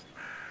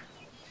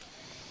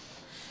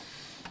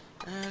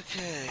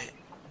 Okay.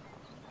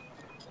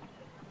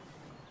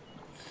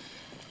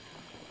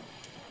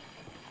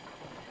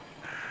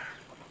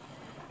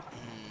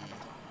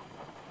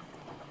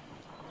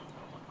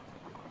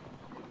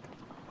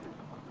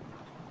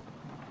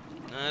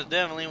 It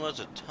definitely was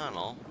a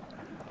tunnel.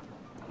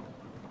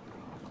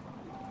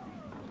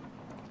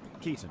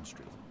 Keaton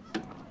Street.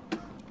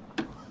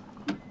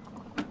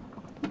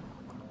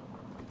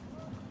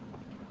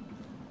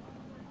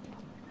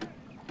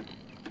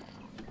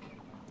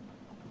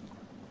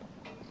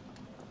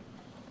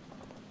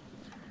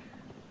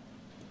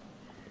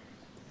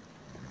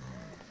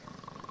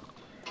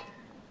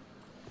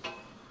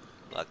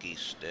 Lucky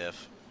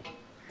stiff.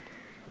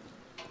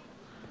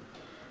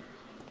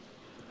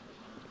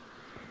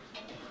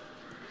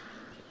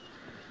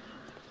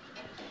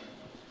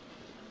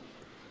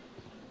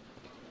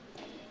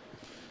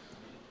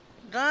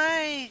 Did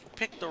I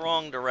pick the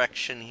wrong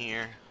direction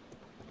here?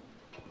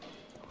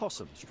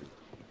 Possum Street.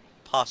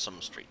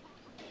 Possum Street.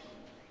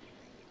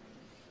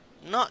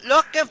 Not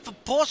looking for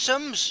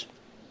possums!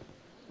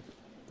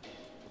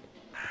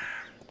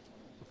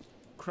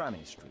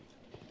 Cranny Street.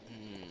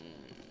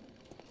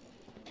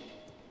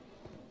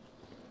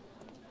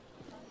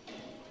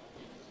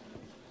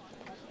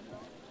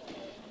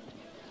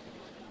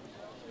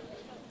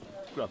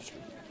 Grub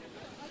Street.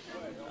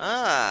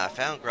 Ah, I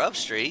found Grub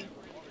Street.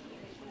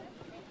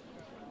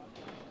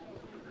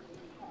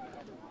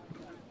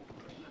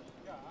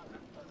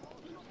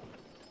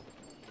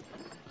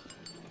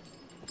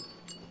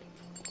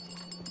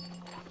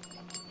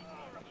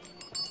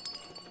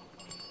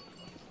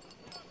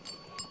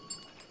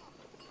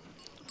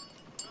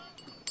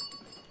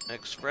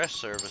 Express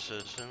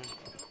services.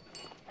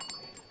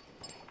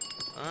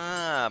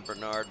 Ah,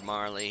 Bernard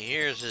Marley.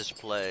 Here's his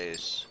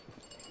place.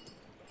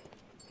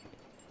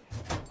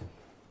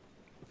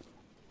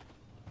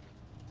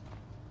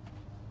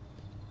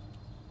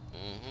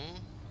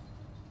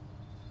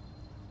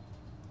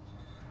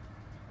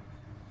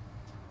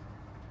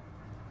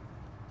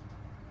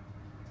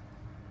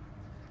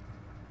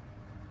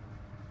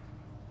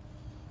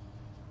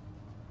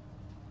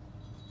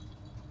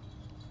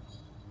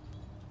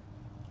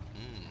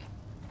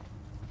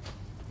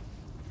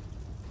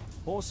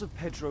 Horse of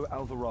Pedro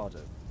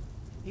Alvarado.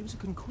 He was a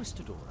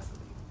conquistador, I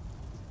believe.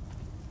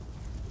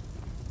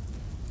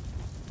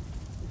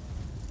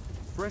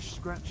 Fresh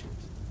scratches.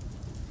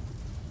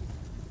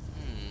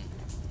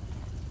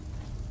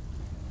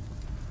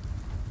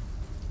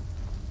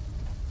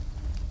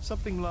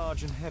 Something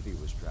large and heavy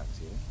was dragged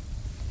here.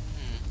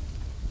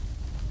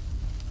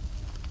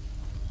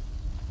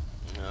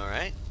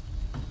 Alright.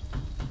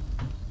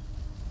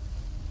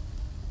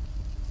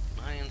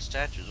 Mayan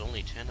statues,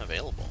 only 10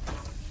 available.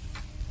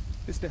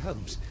 Mr.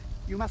 Holmes,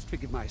 you must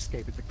forgive my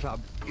escape at the club.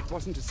 It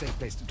wasn't a safe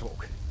place to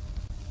talk.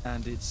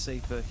 And it's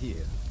safer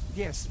here.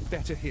 Yes,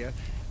 better here.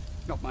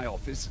 Not my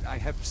office. I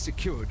have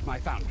secured my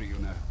foundry, you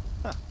know.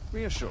 Ah,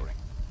 reassuring.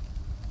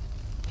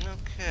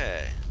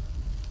 Okay.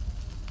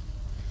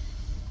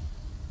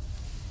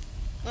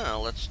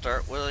 Well, let's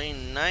start with a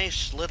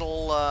nice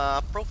little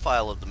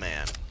profile of the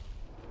man.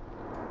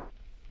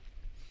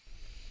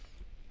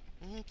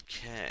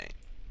 Okay.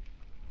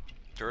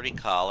 Dirty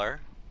collar.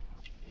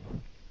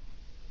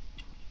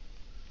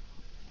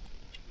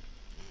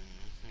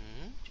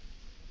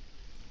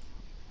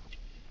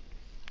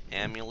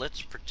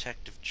 Amulets,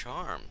 protective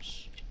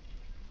charms.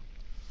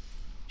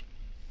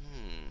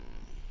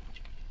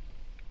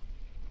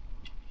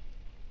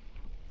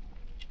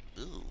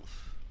 Ooh.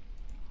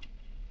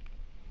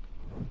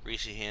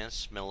 Greasy hands,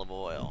 smell of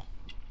oil.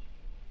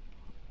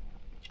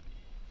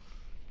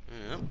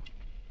 Yep.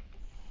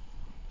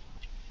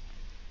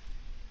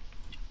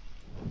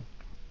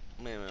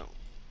 Wait a minute.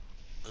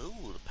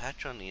 Ooh, the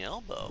patch on the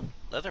elbow.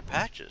 Leather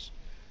patches.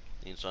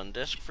 Needs on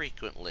desk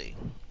frequently.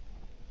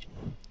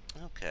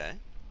 Okay.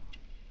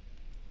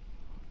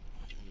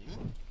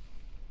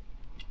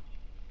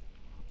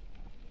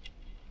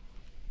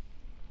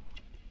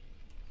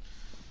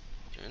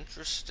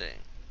 Interesting.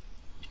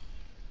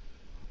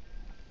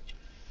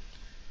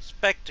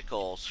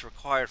 Spectacles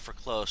required for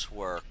close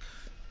work.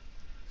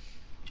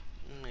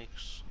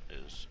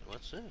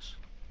 What's this?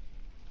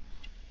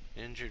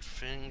 Injured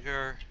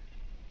finger.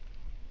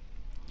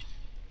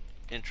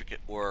 Intricate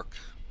work.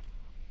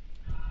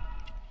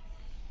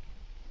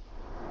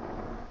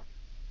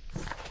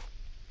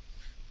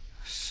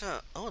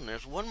 So, oh, and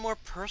there's one more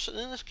person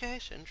in this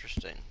case?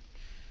 Interesting.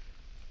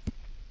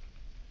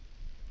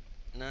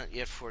 Not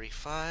yet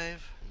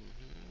 45.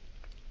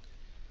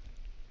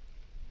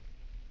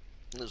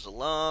 Lives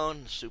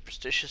alone,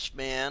 superstitious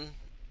man.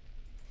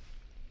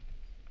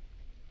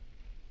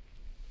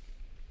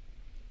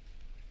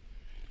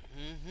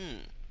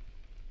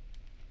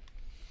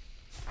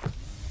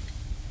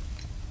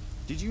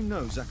 Did you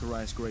know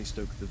Zacharias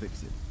Greystoke, the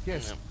victim?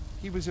 Yes, No.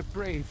 he was a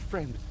brave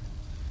friend.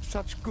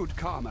 Such good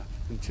karma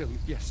until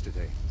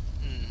yesterday.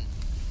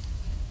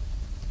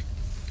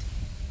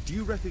 Do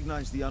you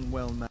recognize the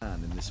unwell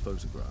man in this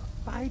photograph?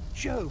 By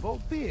Jove,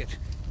 albeit.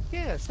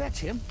 Yes, that's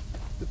him.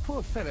 The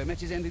poor fellow met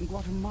his end in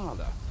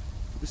Guatemala.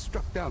 He was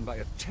struck down by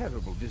a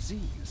terrible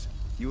disease.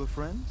 You were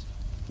friends?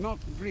 Not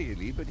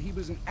really, but he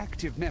was an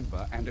active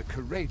member and a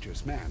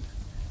courageous man.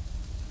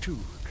 Too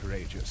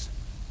courageous.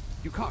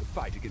 You can't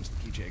fight against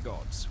the Quiche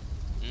gods.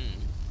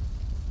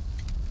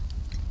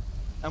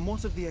 And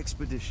what of the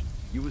expedition?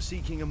 You were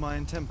seeking a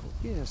Mayan temple.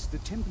 Yes, the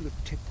temple of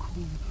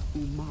Tekun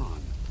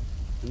Uman.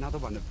 Another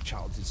one of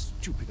Charles's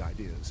stupid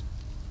ideas.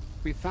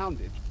 We found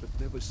it, but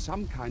there was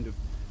some kind of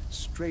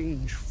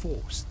strange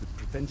force that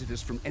prevented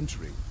us from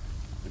entering.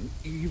 An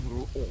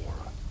evil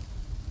aura.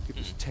 It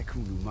was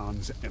Tekun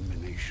Uman's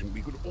emanation.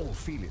 We could all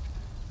feel it.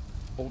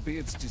 Albeit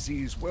its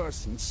disease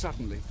worsened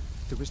suddenly,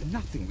 there was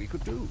nothing we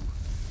could do.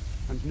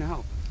 And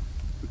now,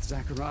 with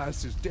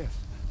Zacharias' death,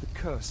 the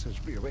curse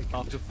has reawakened.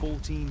 After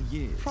 14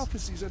 years.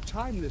 Prophecies are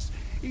timeless,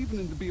 even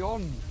in the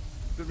beyond.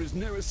 There is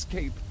no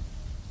escape.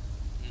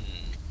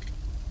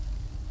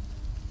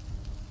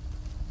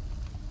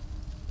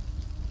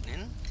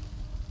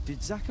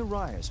 Did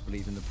Zacharias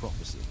believe in the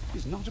prophecy?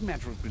 It's not a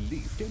matter of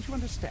belief, don't you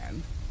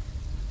understand?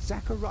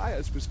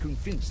 Zacharias was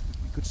convinced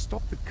that we could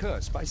stop the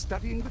curse by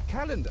studying the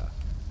calendar.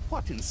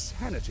 What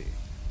insanity!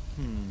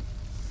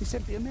 He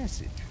sent me a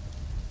message.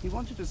 He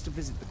wanted us to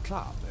visit the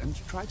club and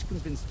try to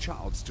convince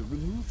Charles to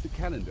remove the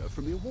calendar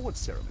from the awards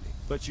ceremony.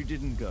 But you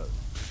didn't go.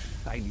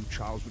 I knew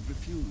Charles would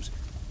refuse.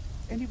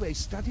 Anyway,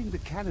 studying the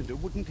calendar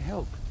wouldn't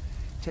help.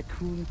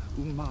 Tekun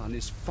Uman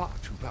is far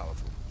too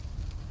powerful.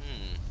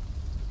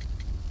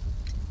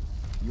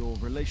 Your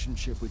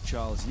relationship with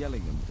Charles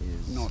Yellingham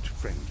is... Not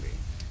friendly.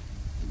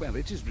 Well,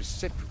 it is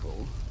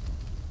reciprocal.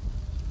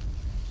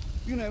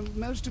 You know,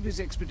 most of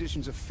his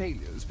expeditions are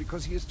failures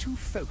because he is too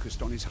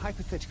focused on his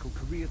hypothetical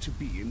career to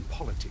be in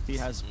politics. He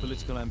has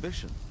political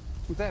ambition.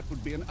 That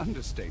would be an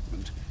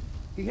understatement.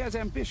 He has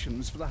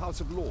ambitions for the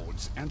House of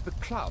Lords, and the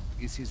club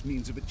is his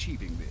means of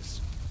achieving this.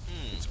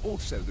 It's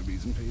also the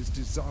reason for his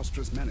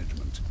disastrous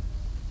management.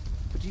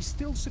 But he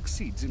still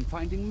succeeds in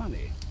finding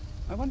money.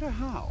 I wonder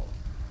how.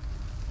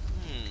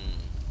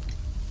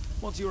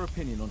 What's your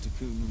opinion on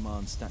Tekun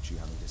Uman's statue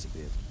having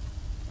disappeared?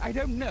 I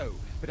don't know,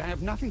 but I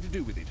have nothing to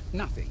do with it.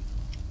 Nothing.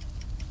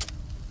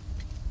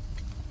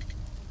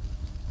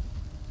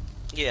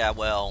 Yeah,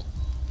 well...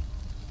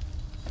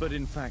 But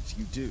in fact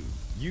you do.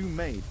 You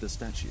made the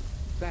statue.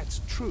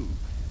 That's true.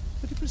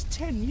 But it was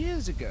 10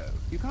 years ago.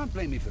 You can't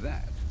blame me for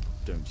that.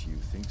 Don't you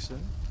think so?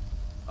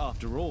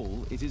 After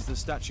all, it is the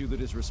statue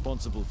that is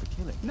responsible for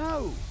killing.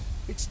 No!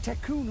 It's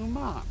Tekun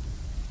Uman.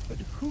 But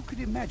who could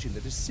imagine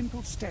that a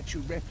simple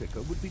statue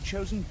replica would be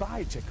chosen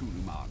by Tekun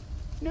Uman?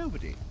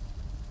 Nobody.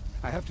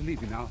 I have to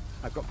leave you now.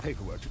 I've got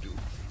paperwork to do.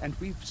 And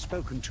we've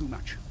spoken too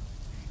much.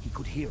 He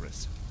could hear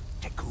us.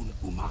 Tekun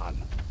Uman.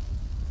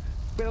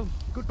 Well,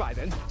 goodbye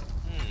then.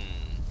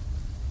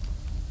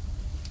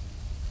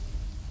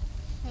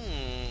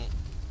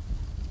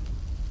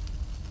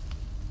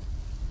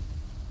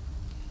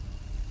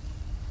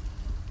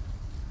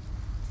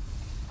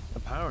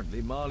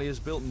 Apparently, Marley has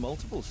built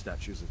multiple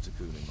statues of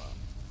Tekun Uman.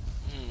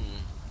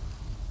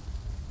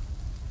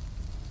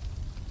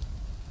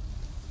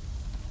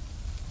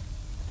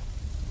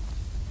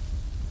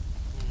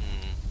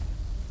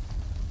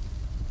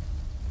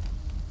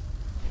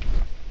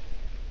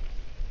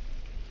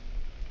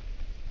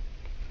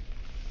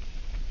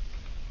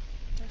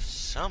 There's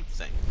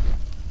something.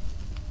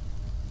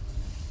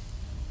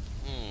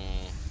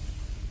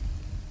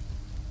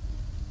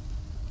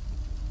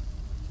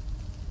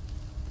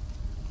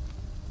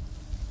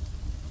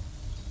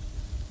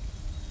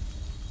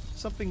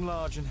 Something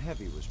large and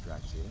heavy was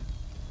dragged here.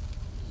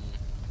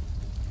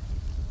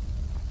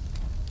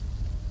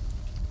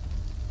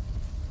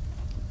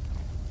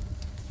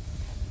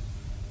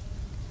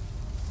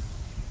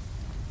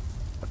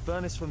 A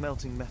furnace for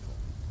melting metal.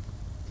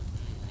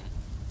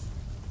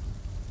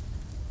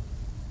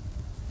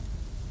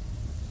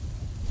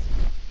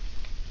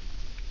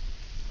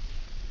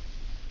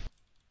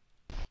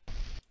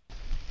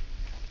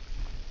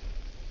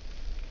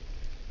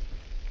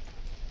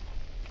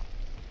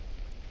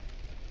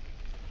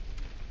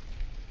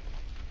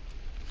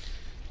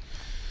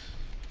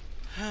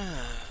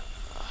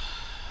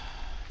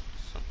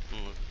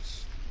 Something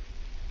looks...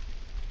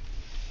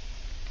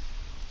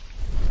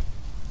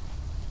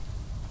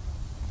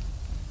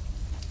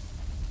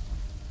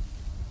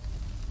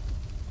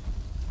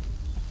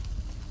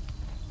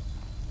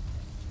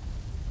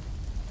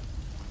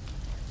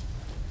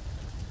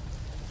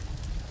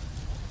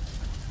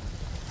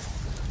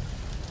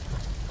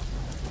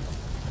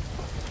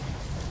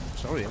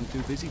 Sorry, I'm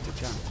too busy to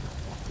chat.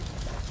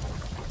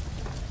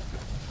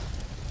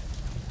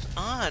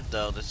 Odd,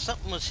 though, that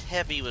something was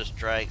heavy was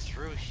dragged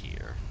through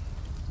here.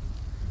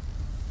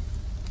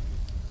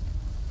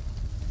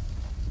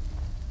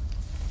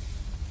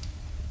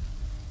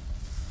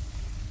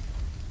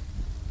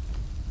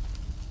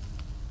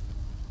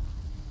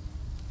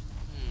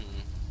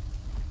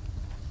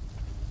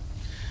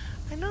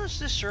 I noticed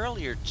this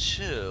earlier,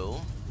 too.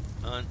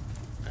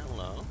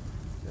 Hello.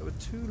 There were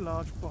 2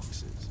 large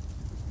boxes.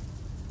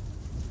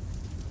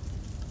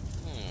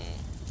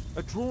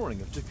 A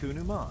drawing of Tikkun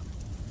Uman.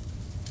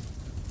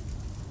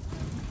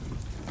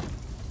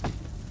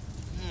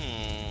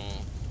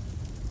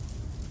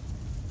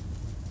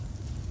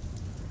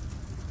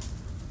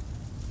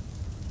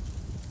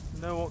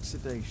 No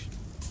oxidation.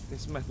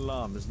 This metal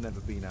arm has never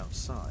been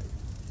outside.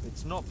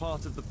 It's not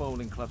part of the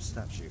bowling club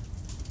statue.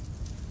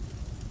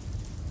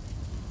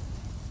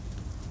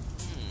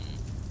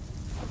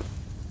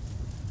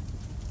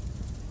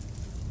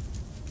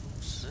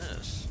 What's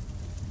this?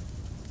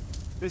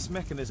 This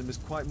mechanism is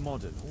quite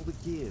modern. All the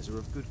gears are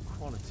of good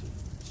quality.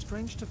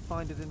 Strange to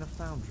find it in a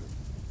foundry.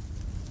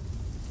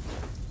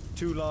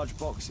 2 large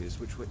boxes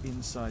which were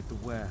inside the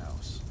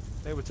warehouse.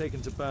 They were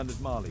taken to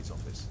Bernard Marley's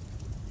office.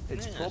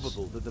 It's Yes.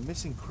 probable that the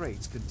missing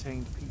crates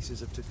contained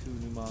pieces of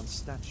Tikkun Uman's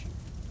statue.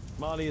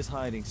 Marley is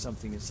hiding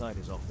something inside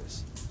his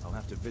office. I'll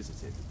have to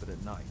visit it, but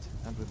at night,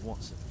 and with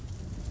Watson.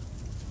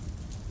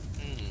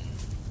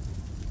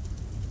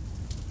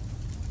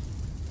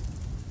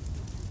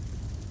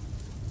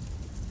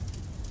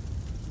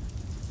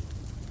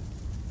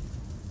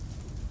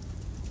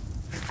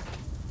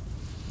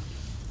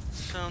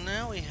 So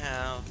now we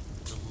have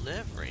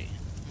delivery.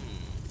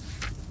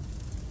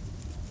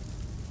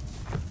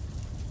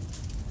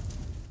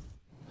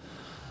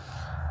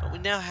 But we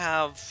now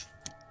have...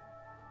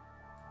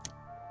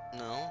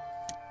 No.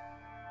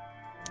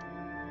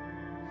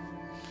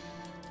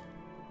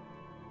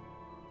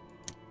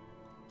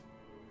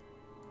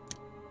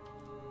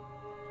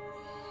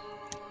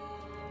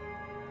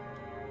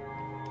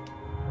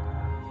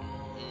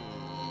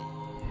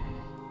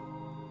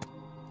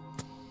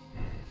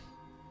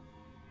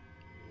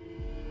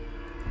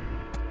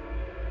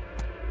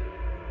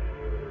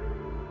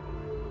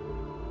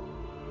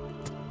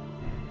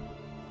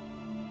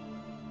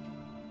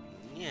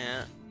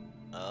 Yeah.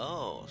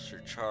 Oh,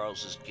 Sir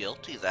Charles is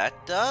guilty. That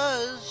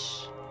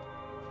does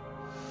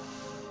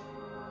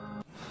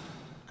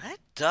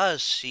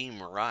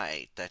seem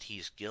right that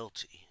he's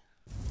guilty.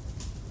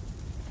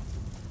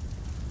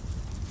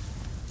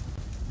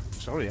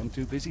 Sorry, I'm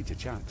too busy to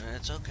chat.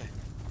 It's okay.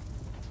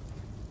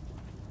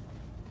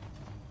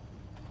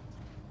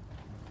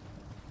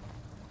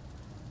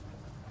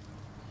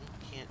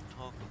 You can't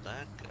talk with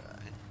that guy.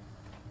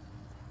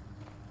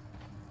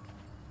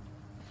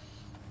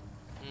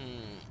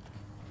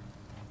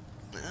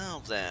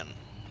 Now then.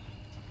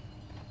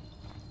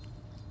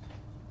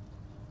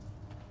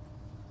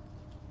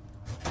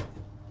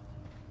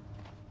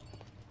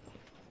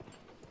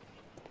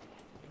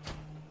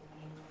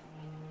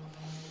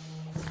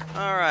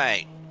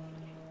 Alright.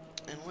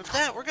 And with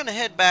that, we're going to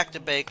head back to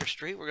Baker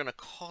Street. We're going to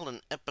call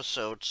an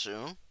episode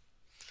soon.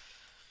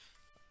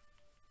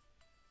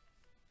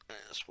 I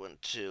just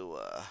want to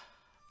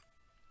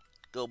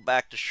go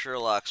back to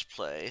Sherlock's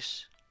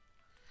place.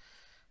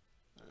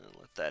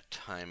 Let that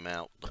time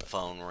out, the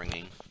phone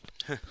ringing.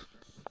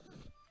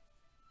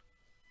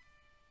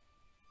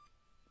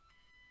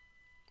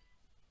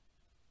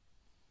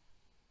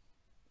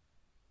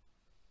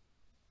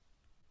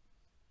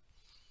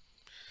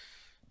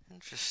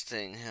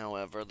 Interesting,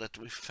 however, that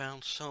we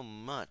found so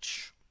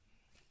much.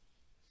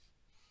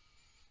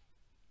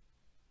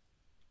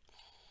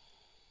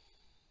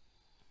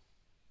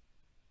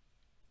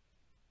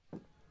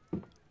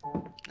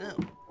 No.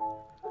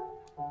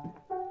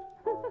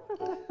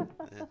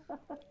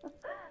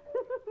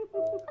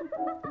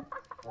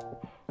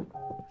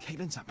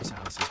 Caitlin's at Miss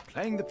Alice's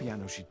playing the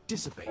piano. She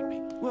disobeyed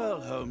me.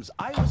 Well, Holmes,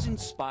 I was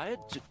inspired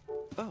to...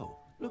 Oh,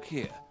 look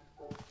here.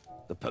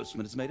 The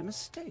postman has made a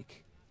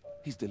mistake.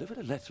 He's delivered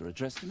a letter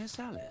addressed to Miss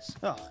Alice.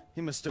 Oh,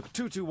 he mistook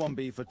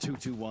 221B for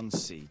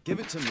 221C. Give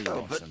it to me,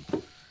 Watson.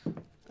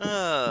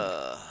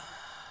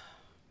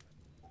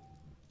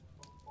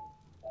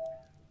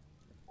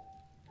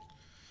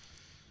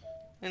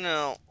 You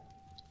know,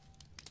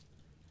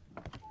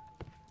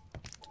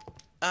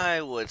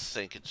 I would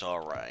think it's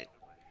alright.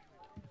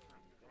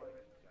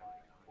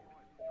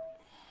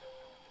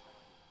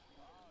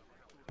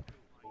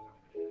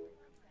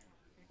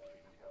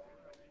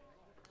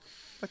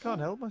 I can't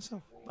help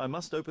myself. I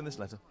must open this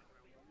letter.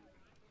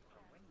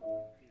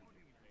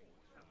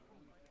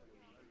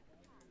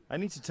 I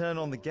need to turn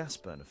on the gas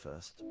burner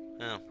first.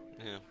 Oh,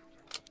 yeah.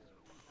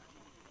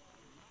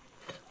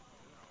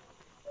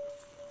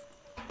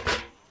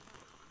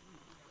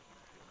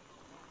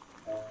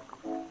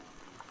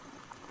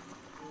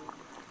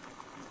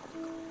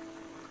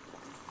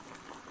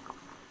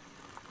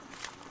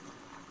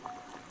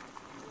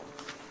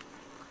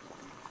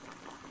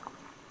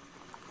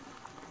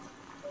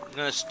 I'm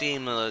gonna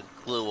steam the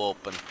glue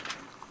open.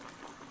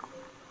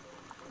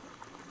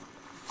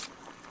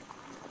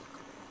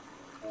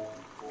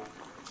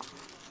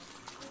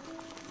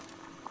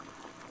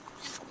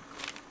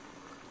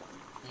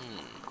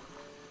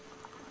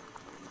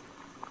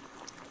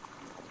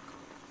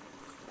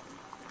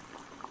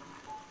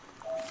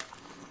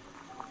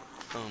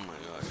 Oh my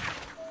God.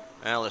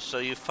 Alice, so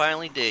you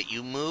finally did.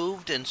 You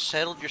moved and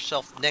settled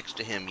yourself next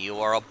to him. You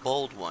are a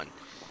bold one.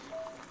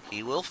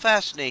 He will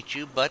fascinate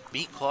you, but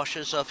be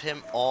cautious of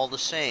him all the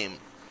same.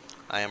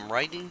 I am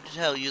writing to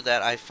tell you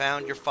that I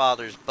found your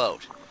father's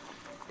boat.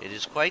 It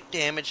is quite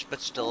damaged,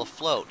 but still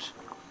afloat.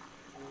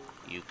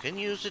 You can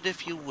use it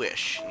if you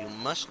wish. You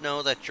must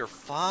know that your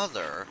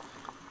father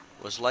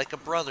was like a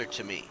brother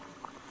to me.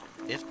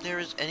 If there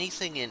is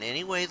anything in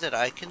any way that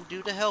I can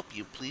do to help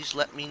you, please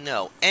let me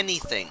know.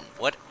 Anything,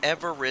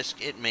 whatever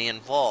risk it may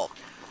involve.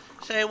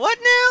 Say what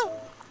now?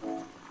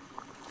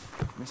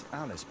 Miss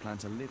Alice planned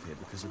to live here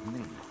because of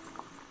me.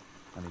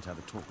 I need to have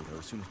a talk with her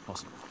as soon as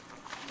possible.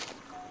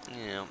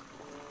 Yeah.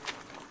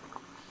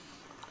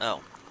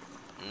 Oh.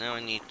 Now I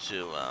need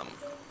to,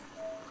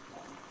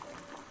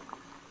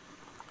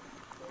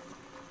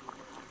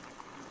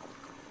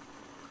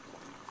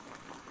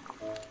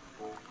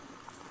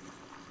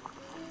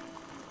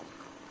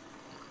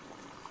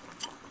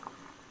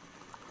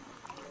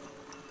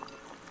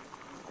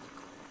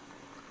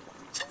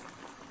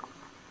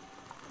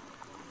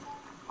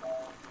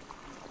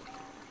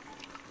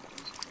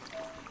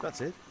 That's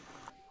it.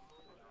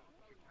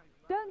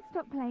 Don't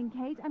stop playing,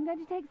 Kate. I'm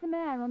going to take some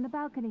air on the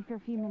balcony for a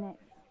few minutes.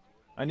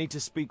 I need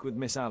to speak with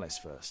Miss Alice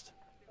first.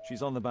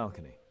 She's on the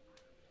balcony.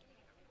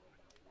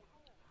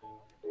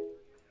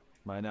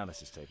 My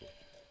analysis table.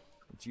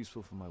 It's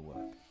useful for my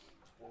work.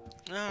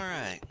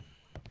 alright.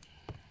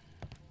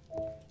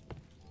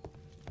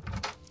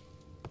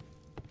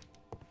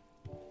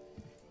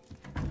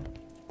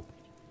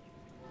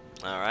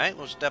 Alright,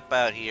 we'll step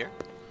out here.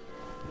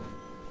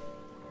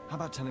 How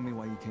about telling me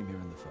why you came here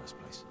in the first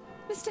place?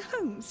 Mr.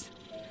 Holmes,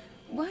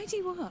 why do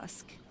you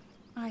ask?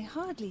 I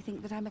hardly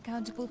think that I'm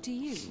accountable to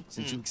you.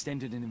 Since you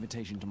extended an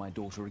invitation to my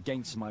daughter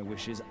against my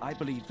wishes, I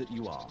believe that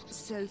you are.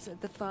 So said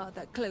the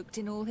father, cloaked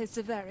in all his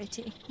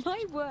severity.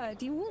 My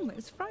word, you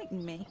almost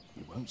frightened me.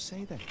 You won't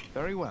say that.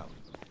 Very well.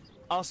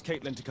 Ask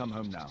Caitlin to come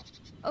home now.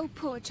 Oh,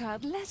 poor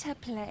child, let her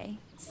play.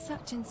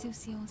 Such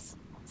insouciance.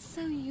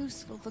 So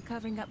useful for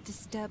covering up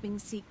disturbing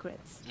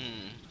secrets.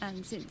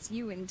 And since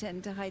you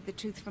intend to hide the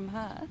truth from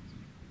her...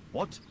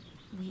 What?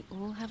 We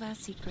all have our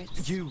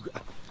secrets. You...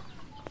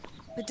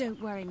 But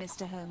don't worry,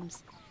 Mr.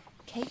 Holmes.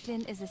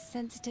 Caitlin is a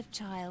sensitive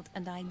child,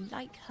 and I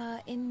like her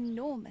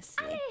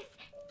enormously. Alice,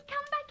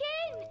 come back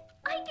in.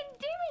 I can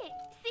do it.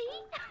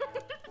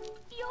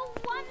 See? You're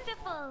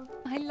wonderful.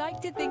 I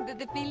like to think that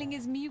the feeling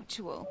is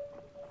mutual.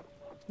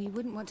 We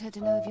wouldn't want her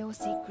to know of your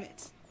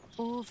secrets,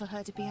 or for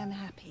her to be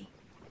unhappy.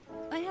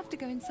 I have to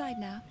go inside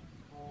now.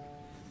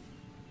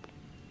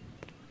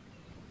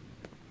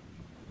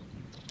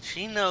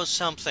 She knows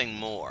something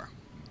more.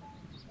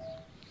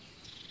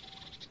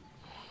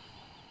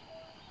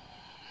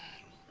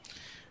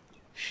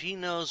 She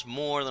knows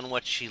more than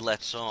what she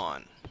lets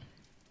on.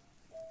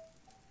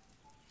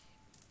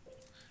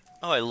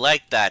 Oh, I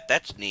like that.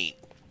 That's neat.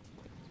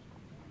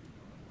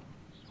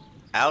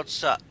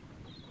 Outside.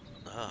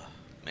 Oh,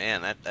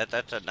 man,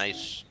 that's a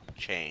nice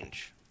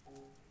change.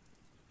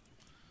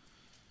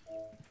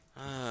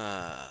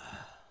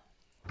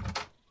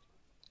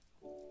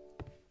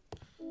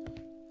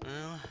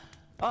 Well.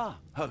 Ah,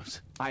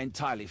 Holmes, I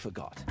entirely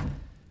forgot.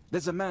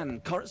 There's a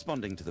man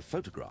corresponding to the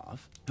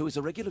photograph who is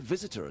a regular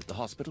visitor at the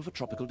Hospital for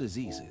Tropical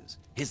Diseases.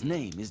 His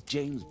name is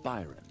James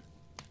Byron.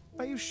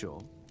 Are you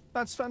sure?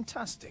 That's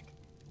fantastic.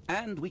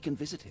 And we can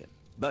visit him,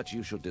 but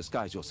you should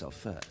disguise yourself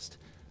first.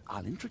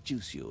 I'll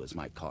introduce you as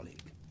my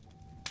colleague.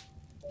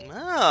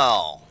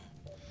 Oh.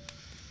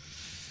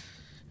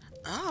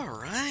 All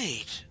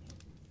right.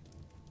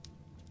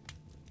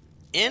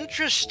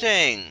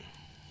 Interesting.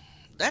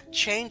 That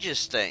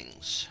changes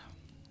things.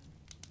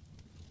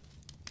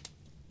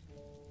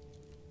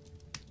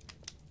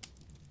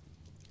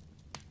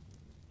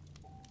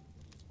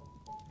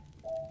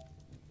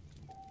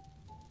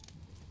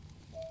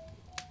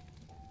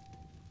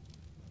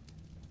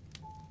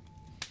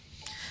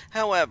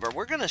 However,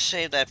 we're going to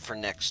save that for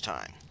next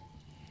time.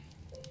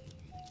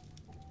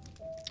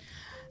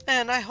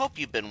 And I hope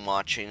you've been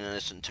watching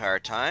this entire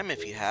time.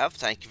 If you have,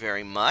 thank you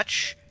very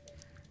much.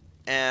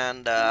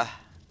 And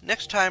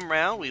next time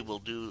round, we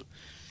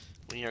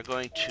are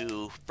going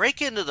to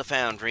break into the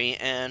foundry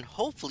and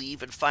hopefully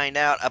even find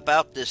out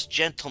about this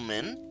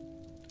gentleman,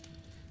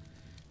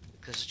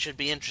 because it should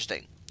be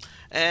interesting.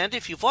 And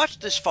if you've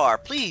watched this far,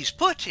 please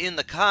put in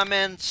the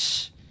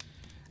comments,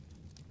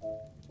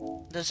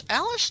 does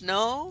Alice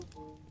know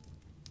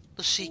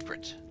the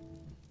secret?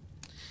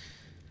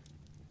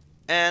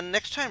 And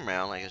next time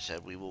round, like I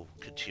said, we will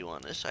continue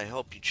on this. I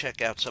hope you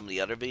check out some of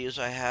the other videos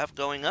I have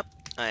going up.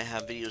 I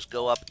have videos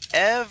go up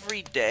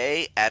every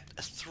day at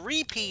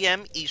 3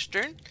 p.m.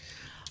 Eastern.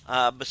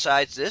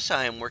 Besides this,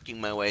 I am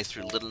working my way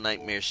through Little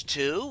Nightmares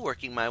 2,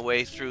 working my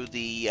way through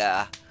the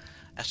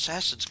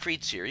Assassin's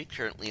Creed series,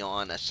 currently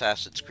on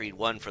Assassin's Creed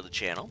 1 for the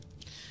channel.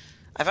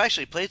 I've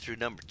actually played through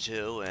number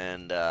 2,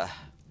 and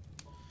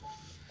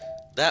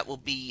that will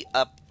be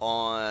up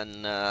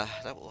on,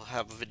 that will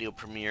have a video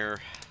premiere.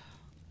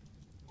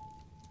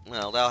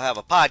 Well, they'll have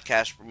a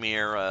podcast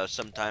premiere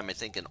sometime, I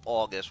think, in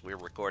August. We're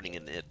recording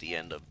it at the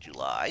end of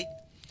July.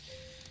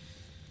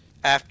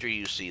 After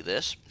you see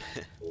this.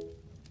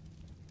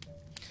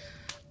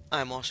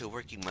 I'm also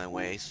working my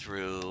way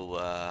through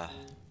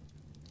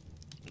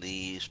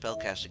the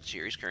spellcasting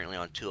series, currently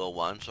on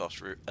 201,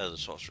 the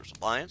Sorcerer's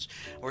Alliance.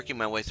 Working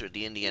my way through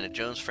the Indiana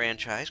Jones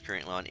franchise,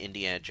 currently on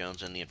Indiana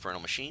Jones and the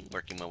Infernal Machine.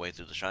 Working my way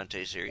through the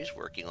Shantae series,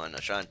 working on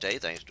Shantae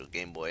thanks to a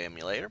Game Boy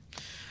emulator.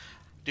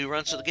 Do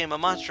runs of the game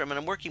of Monstrum, and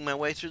I'm working my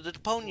way through the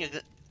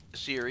Deponia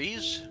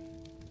series.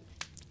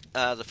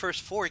 The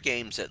first 4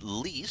 games at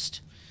least.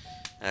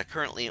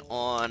 Currently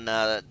on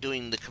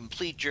doing the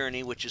complete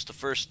journey, which is the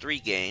first 3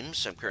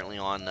 games. I'm currently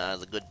on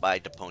the Goodbye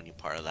Deponia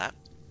part of that.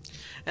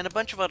 And a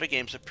bunch of other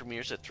games that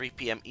premieres at 3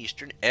 p.m.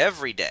 Eastern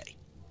every day.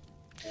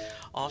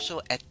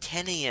 Also at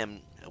 10 a.m.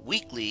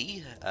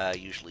 weekly,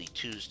 usually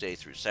Tuesday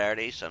through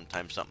Saturday.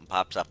 Sometimes something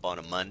pops up on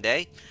a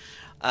Monday.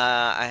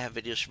 I have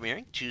videos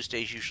premiering.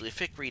 Tuesday is usually a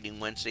fic reading.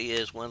 Wednesday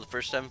is one of the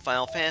first 7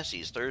 Final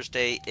Fantasies.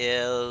 Thursday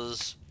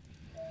is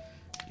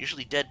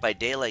usually Dead by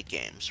Daylight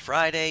games.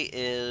 Friday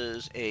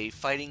is a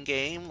fighting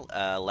game,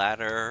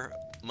 ladder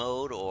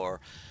mode or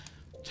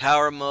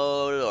tower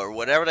mode or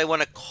whatever they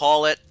want to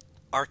call it,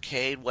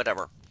 arcade,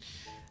 whatever.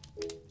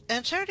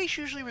 And Saturday's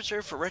usually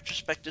reserved for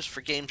retrospectives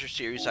for games or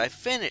series I've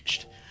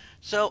finished.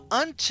 So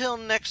until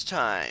next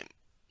time,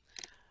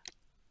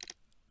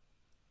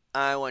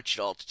 I want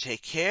you all to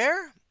take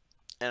care,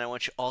 and I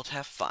want you all to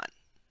have fun.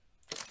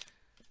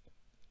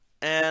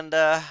 And,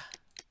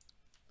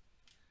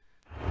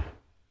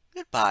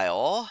 goodbye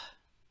all.